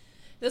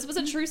 This was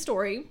a true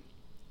story,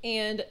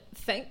 and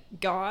thank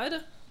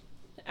God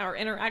our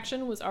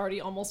interaction was already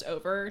almost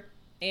over,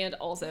 and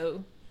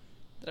also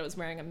that I was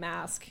wearing a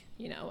mask.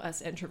 You know,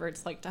 us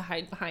introverts like to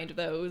hide behind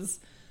those.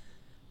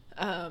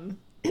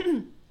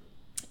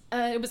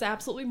 It was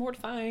absolutely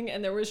mortifying,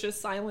 and there was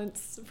just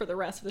silence for the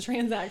rest of the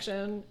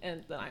transaction,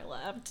 and then I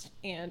left,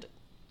 and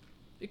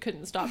I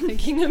couldn't stop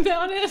thinking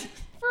about it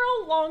for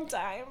a long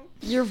time.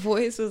 Your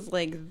voice is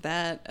like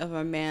that of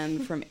a man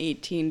from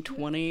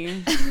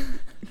 1820.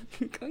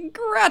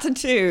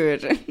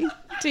 Gratitude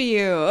to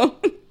you.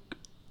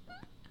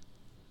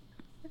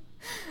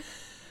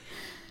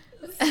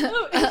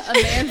 A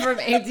man from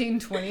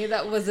 1820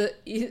 that was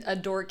a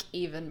dork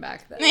even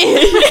back then.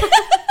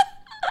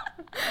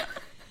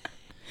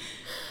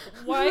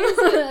 Why is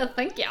it?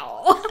 Thank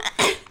y'all.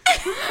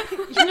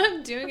 You're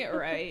not doing it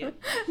right.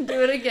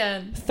 Do it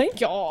again.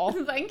 Thank y'all.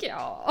 Thank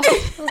y'all.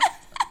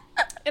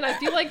 And I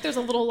feel like there's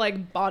a little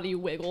like body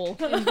wiggle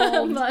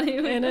involved Body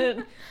in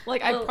it.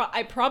 Like Well-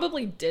 I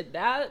probably did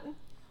that.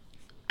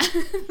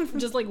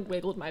 Just like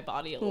wiggled my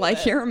body a little Like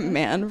bit. you're a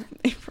man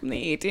from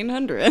the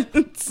 1800s.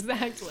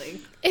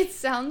 Exactly. It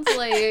sounds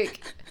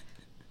like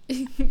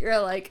you're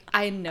like,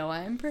 I know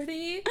I'm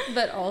pretty,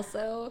 but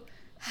also,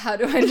 how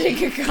do I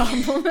take a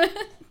compliment?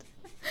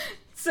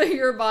 So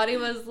your body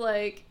was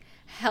like,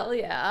 hell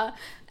yeah.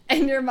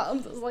 And your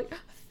mouth was like,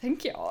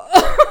 thank y'all.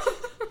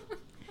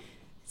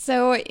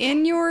 So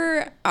in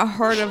your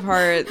heart of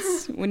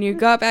hearts, when you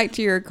got back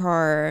to your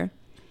car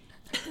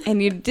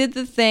and you did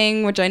the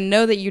thing, which I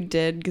know that you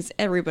did because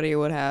everybody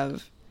would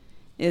have,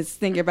 is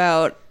think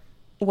about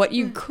what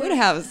you could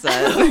have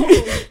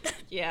said.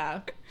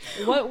 Yeah.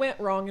 What went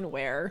wrong and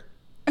where?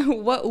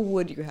 What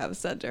would you have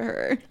said to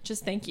her?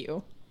 Just thank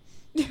you.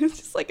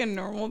 Just like a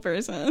normal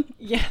person.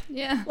 Yeah.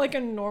 Yeah. Like a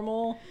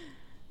normal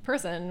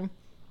person.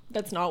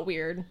 That's not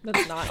weird.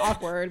 That's not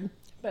awkward.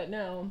 But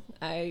no,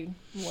 I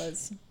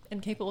was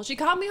incapable. She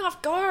caught me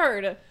off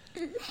guard.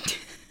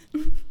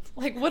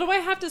 Like, what do I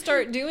have to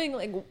start doing?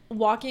 Like,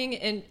 walking,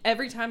 and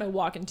every time I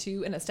walk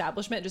into an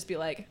establishment, just be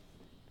like,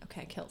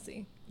 okay,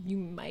 Kelsey, you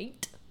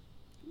might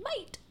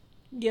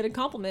get a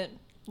compliment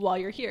while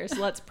you're here.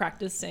 So let's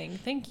practice saying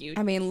thank you.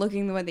 I mean,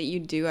 looking the way that you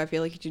do, I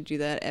feel like you should do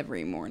that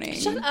every morning.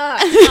 Shut up.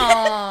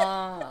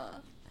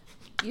 Aww.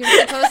 You're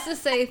supposed to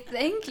say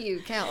thank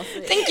you,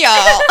 Kelsey. Thank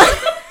y'all.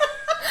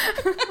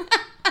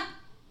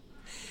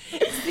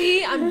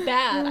 See, I'm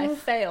bad. I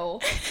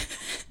fail.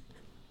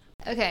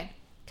 Okay.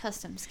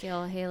 Custom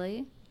skill,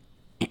 Haley.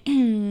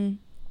 Okay,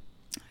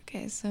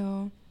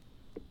 so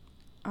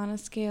on a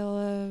scale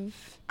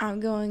of I'm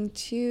going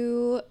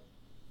to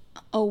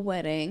a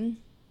wedding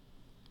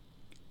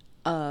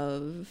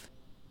of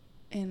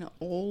an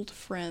old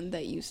friend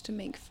that used to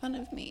make fun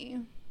of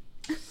me.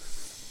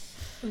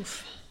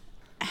 Oof.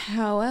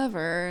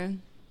 However,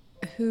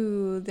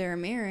 who they're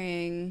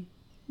marrying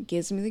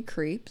gives me the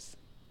creeps.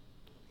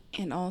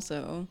 And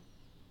also,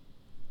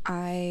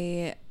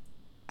 I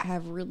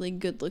have really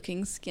good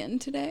looking skin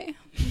today.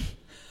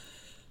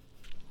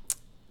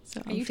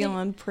 So I'm you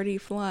feeling pretty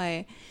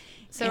fly.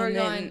 So and we're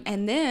then,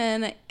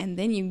 going... and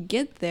then you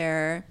get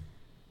there,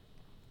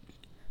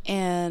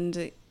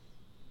 and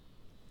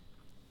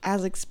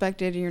as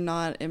expected, you're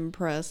not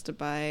impressed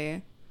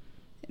by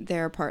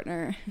their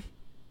partner.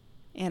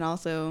 And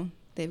also,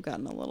 they've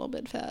gotten a little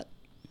bit fat.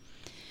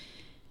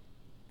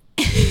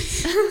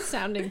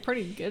 Sounding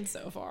pretty good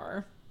so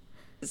far.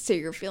 So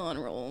you're feeling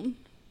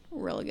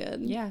real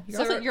good. Yeah.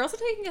 So You're also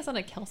taking us on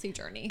a Kelsey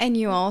journey. And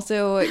you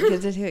also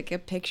get to take a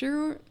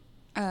picture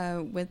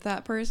with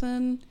that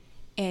person,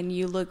 and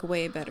you look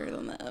way better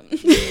than them.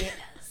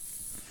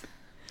 Yes.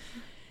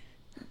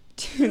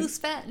 Who's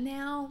fat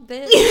now,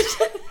 bitch?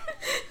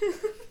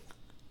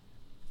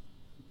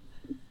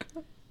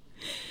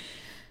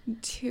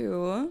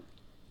 2.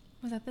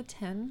 Was that the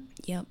 10?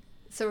 Yep.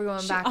 So we're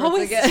going She backwards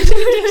always again.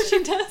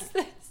 she does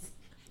this.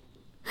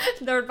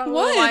 third bottle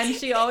What? of wine,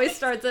 she always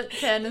starts at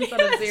 10 instead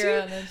of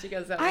 0, and then she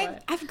goes that way.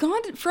 I've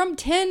gone from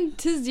 10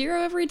 to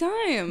 0 every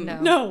time. No.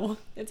 No,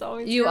 it's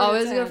always You 0 to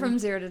always go 10. from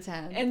 0 to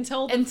 10.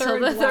 until the until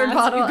third the third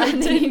glass, bottle, you go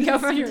and then you go 10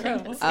 from to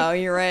 10 0. to Oh,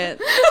 you're right.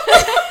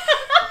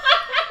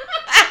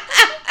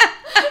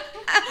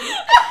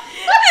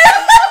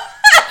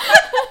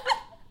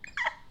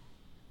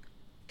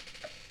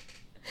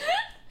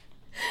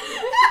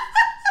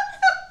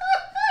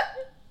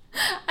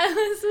 I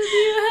listen to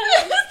you.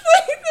 It's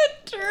like the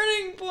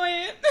turning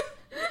point.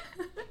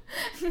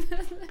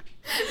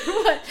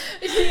 What?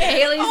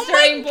 Haley's Oh my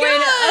turning point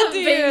God, of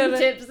being dude.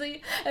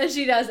 tipsy, and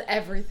she does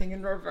everything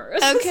in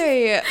reverse.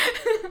 Okay.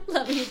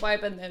 Let me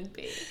wipe and then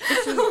pee.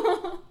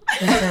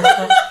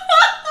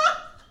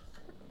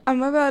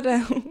 I'm about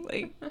to,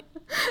 like,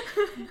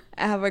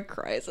 have a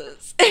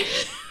crisis. No,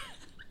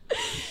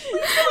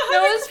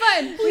 it's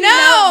fine.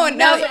 No,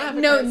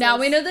 no. Now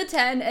we know the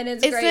 10, and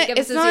it's great. Give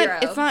us a 0.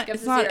 It's not. Give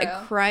It's us not a 0.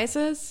 a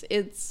crisis.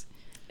 It's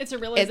It's a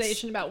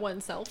realization about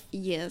oneself.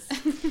 yes,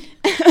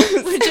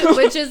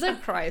 which is a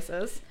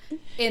crisis,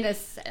 in a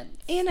sense.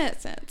 in a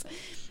sense.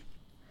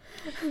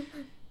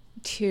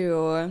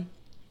 Two.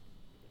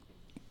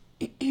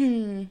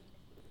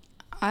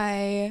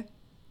 I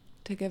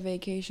took a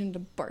vacation to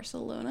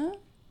Barcelona,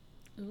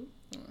 Ooh.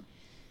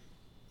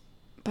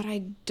 but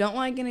I don't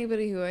like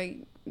anybody who I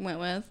went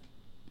with.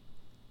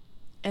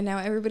 And now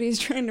everybody's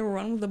trying to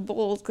run with the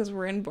bulls because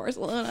we're in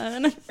Barcelona,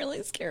 and I'm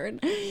really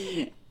scared.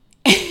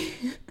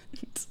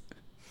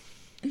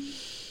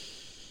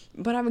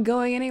 But I'm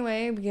going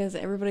anyway because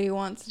everybody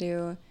wants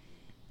to.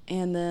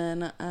 And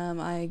then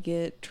I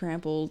get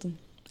trampled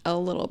a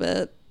little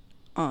bit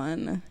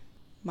on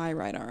my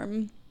right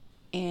arm,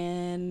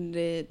 and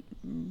it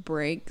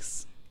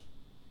breaks.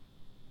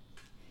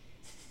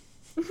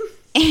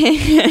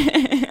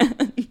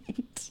 And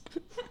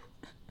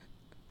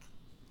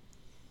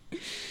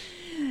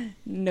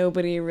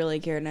nobody really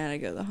cared, and I had to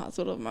go to the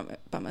hospital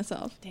by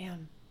myself.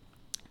 Damn.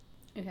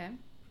 Okay.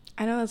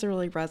 I know that's a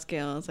really broad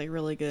scale. It's like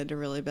really good to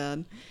really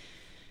bad.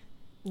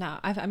 No,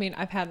 I've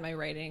had my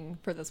rating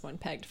for this one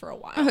pegged for a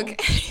while.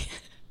 Okay.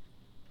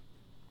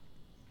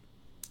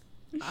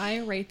 I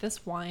rate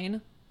this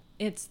wine.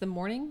 It's the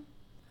morning.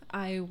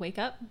 I wake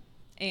up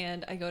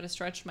and I go to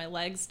stretch my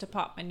legs to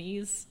pop my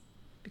knees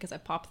because I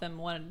pop them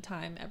one at a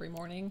time every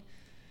morning.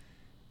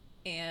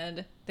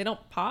 And they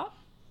don't pop.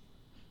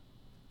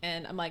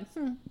 And I'm like,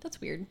 that's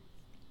weird.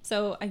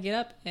 So I get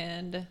up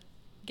and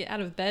get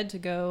out of bed to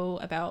go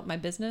about my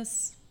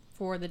business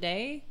for the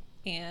day.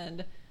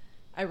 And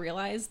I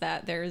realize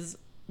that there's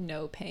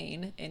no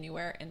pain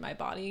anywhere in my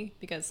body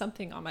because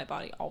something on my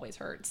body always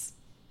hurts.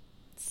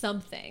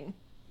 Something.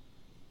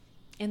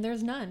 And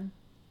there's none.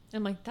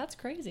 I'm like, that's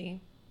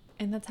crazy.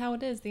 And that's how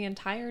it is the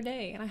entire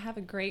day. And I have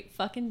a great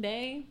fucking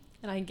day.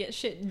 And I get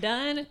shit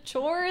done,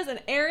 chores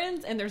and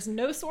errands, and there's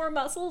no sore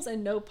muscles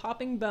and no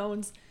popping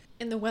bones.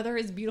 And the weather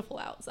is beautiful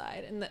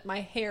outside, and that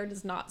my hair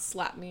does not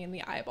slap me in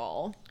the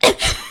eyeball.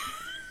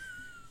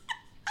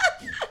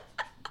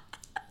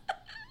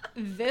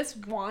 This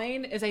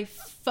wine is a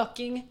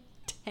fucking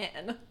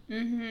 10.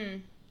 Mm-hmm.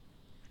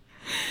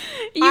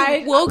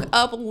 You woke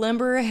up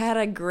limber, had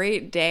a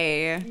great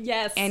day.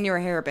 Yes. And your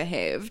hair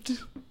behaved.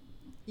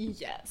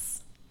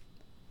 Yes.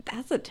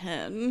 That's a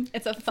 10.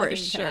 It's a for fucking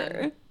sure.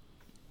 10.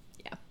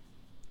 Yeah.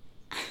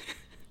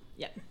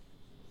 Yeah.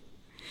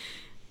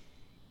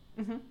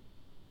 Mm-hmm.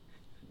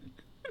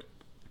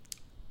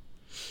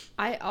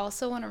 I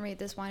also want to rate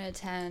this wine a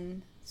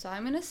 10, so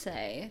I'm going to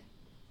say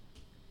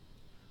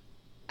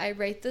I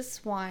rate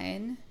this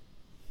wine.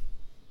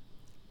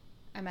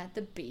 I'm at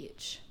the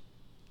beach.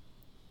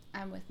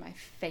 I'm with my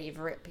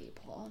favorite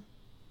people.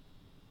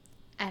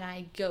 And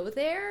I go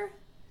there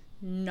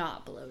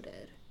not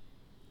bloated.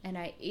 And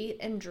I eat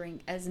and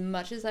drink as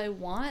much as I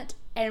want.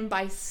 And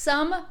by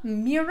some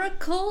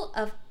miracle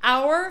of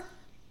our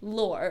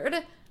Lord,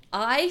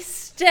 I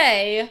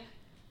stay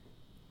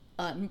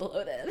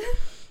unbloated.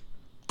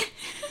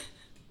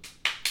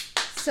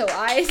 So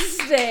I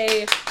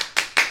stay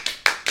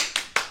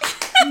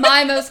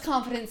my most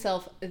confident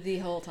self the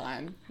whole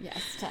time.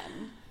 Yes, 10.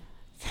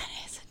 That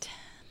is a 10.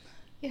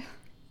 Yeah.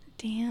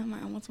 Damn,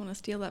 I almost want to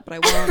steal that, but I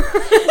won't.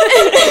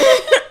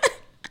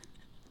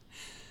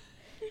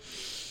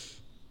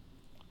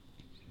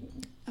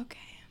 Okay.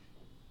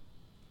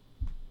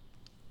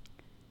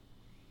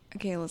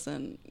 Okay,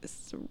 listen.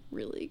 This is a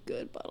really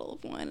good bottle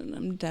of wine, and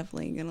I'm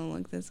definitely going to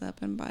look this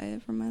up and buy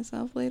it for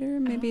myself later.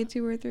 Maybe a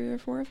 2 or 3 or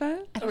 4 or 5.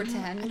 Or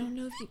 10. I don't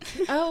know if you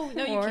can. Oh,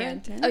 no, you Or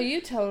can. 10. Oh,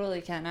 you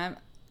totally can.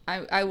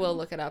 I will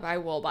look it up. I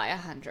will buy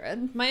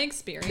 100. My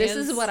experience. This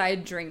is what I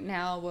drink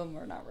now when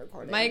we're not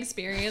recording. My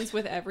experience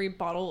with every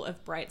bottle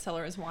of Bright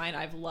Cellars wine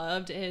I've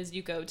loved is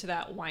you go to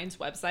that wine's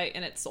website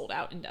and it's sold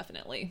out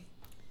indefinitely.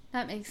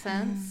 That makes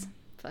sense.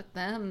 Fuck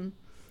them.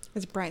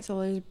 Because Bright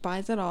Cellars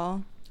buys it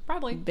all.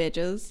 Probably.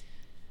 Bitches.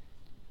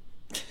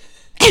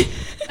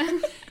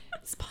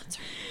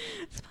 Sponsor.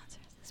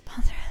 Sponsors.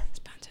 Sponsor us.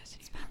 Sponsors.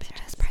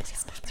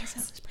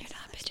 You're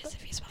not bitches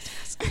if you sponsor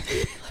us.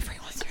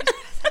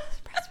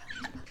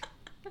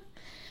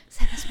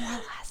 Send us more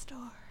last door.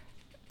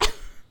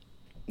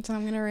 So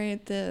I'm gonna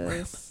rate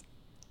this.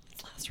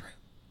 Last room.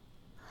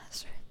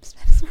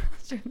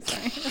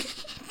 Sorry.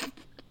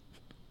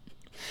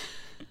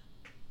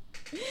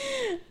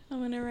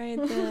 I'm gonna rate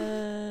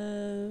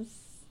this.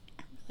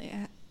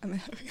 I'm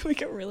having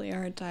like a really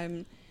hard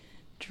time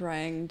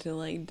trying to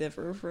like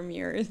differ from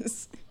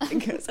yours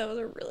because that was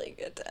a really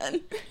good 10.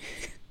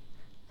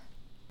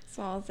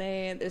 So I'll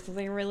say there's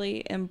something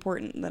really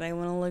important that I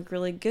want to look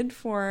really good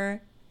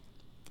for,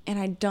 and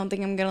I don't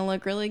think I'm gonna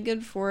look really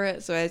good for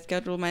it. So I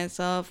scheduled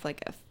myself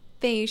like a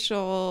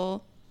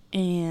facial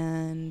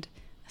and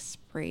a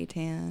spray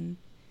tan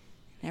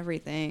and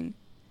everything.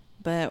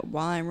 But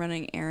while I'm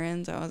running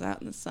errands, I was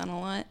out in the sun a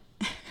lot.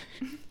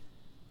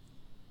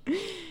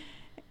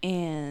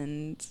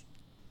 And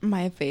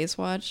my face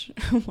watch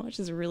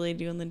is really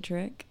doing the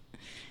trick.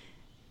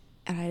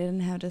 And I didn't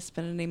have to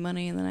spend any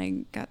money. And then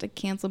I got to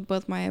cancel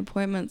both my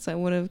appointments. That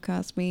would have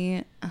cost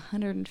me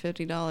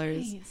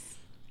 $150.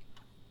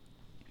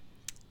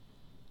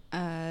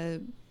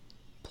 Nice.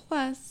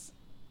 Plus,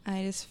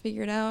 I just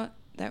figured out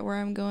that where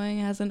I'm going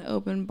has an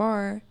open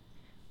bar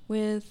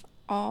with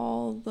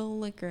all the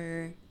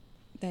liquor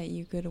that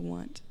you could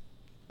want.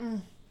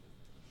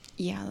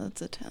 Yeah,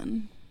 that's a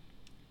 10.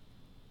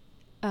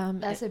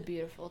 That's a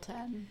beautiful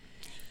 10.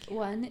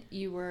 1,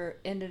 you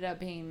ended up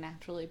being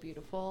naturally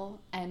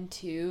beautiful, and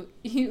 2,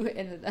 you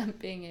ended up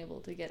being able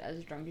to get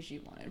as drunk as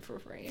you wanted for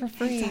free. For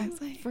free.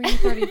 Exactly. Free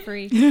party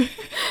free.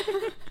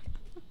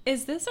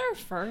 Is this our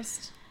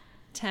first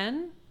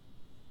 10?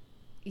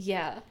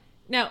 Yeah.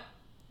 Now,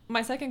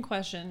 my second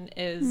question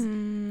is I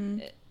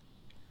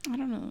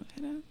don't know if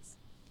it is.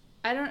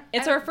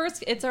 It's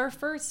our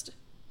first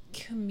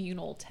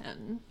communal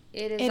 10.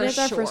 It is. It for is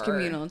our sure. first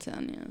communal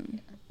 10, yeah.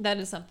 That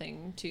is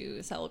something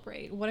to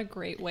celebrate. What a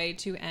great way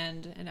to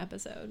end an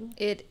episode.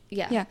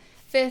 Yeah.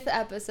 5th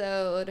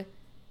episode,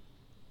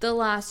 the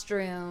last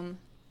room,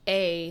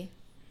 a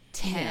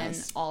 10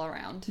 Yes. all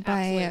around.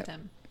 By Absolute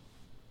 10.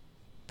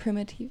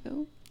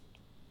 Primitivo.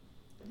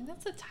 And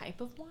that's a type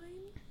of wine?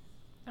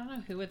 I don't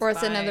know who it's Or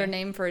it's by. another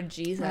name for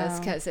Jesus Wow.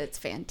 because it's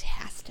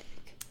fantastic.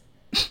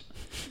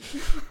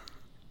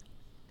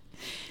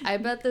 I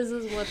bet this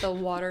is what the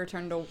water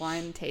turned to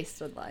wine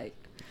tasted like.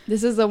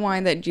 This is the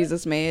wine that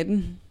Jesus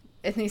made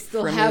And they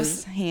still from have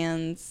his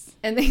hands.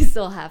 and they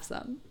still have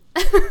some.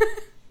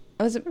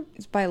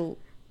 It's by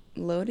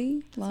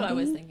Lodi? That's what I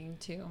was thinking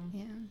too.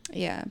 Yeah.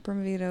 Yeah,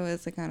 Primavito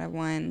is the kind of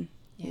wine.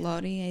 Yeah.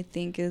 Lodi, I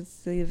think,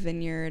 is the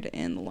vineyard,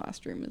 and the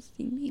Lost Room is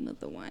the name of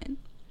the wine.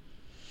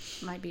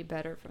 Might be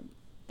better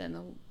than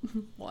the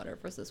water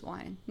versus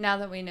wine. Now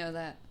that we know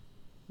that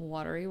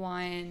watery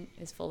wine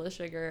is full of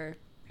sugar,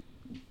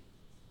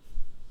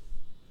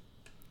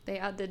 they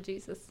outdid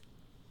Jesus.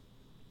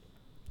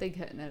 They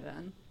couldn't have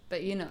done,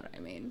 but you know what I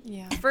mean.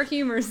 Yeah. For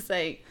humor's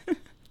sake,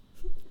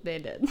 they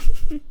did.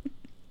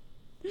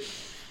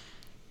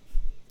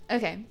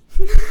 Okay.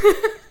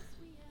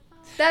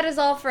 That is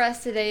all for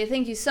us today.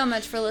 Thank you so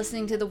much for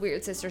listening to the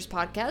Weird Sisters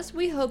podcast.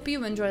 We hope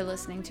you enjoy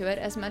listening to it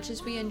as much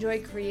as we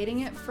enjoy creating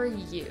it for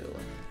you.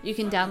 You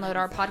can download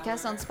our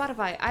podcast on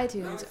Spotify,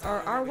 iTunes,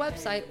 or our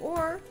website,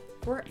 or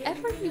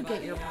wherever you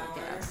get your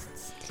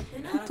podcasts.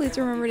 Please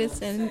remember to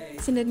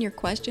send in your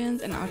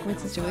questions and awkward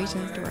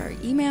situations to our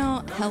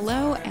email,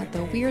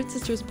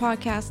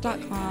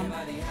 hello@theweirdsisterspodcast.com.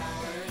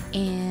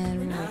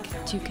 And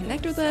to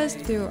connect with us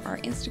through our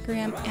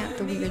Instagram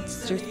 @The Weird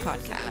Sisters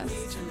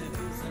Podcast.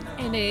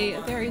 And a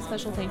very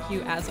special thank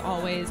you, as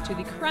always, to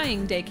the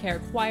Crying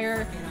Daycare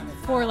Choir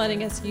for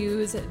letting us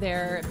use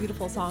their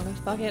beautiful song,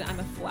 Fuck It, I'm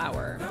a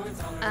Flower.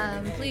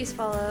 Please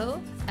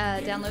follow,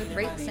 download,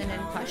 rate, send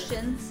in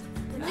questions.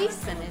 Please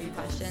send in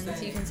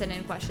questions. You can send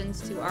in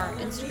questions to our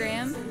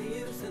Instagram,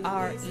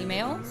 our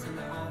email,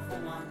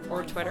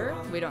 or Twitter.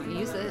 We don't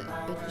use it,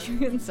 but you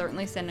can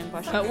certainly send in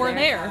questions. But we're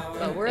there.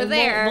 But we're And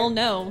there. We'll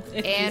know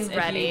if And you,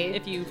 ready.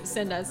 If you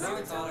send us some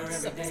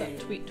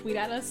tweet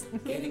at us.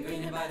 Getting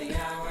greener by the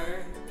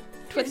hour.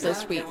 Twit those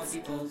Stop what tweets.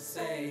 people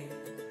say.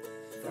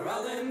 For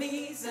all the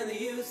me's and the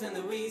you's and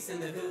the we's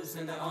and the who's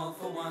and the all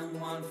for one,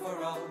 one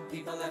for all.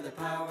 People have the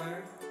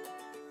power.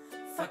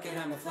 Fuck it,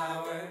 I'm a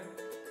flower.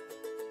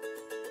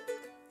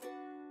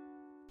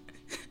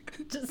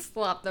 Just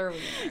slap their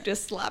wiener.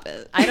 Just slap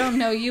it. I don't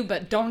know you,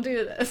 but don't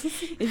do this.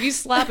 If you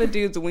slap a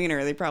dude's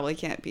wiener, they probably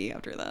can't pee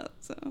after that,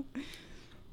 so.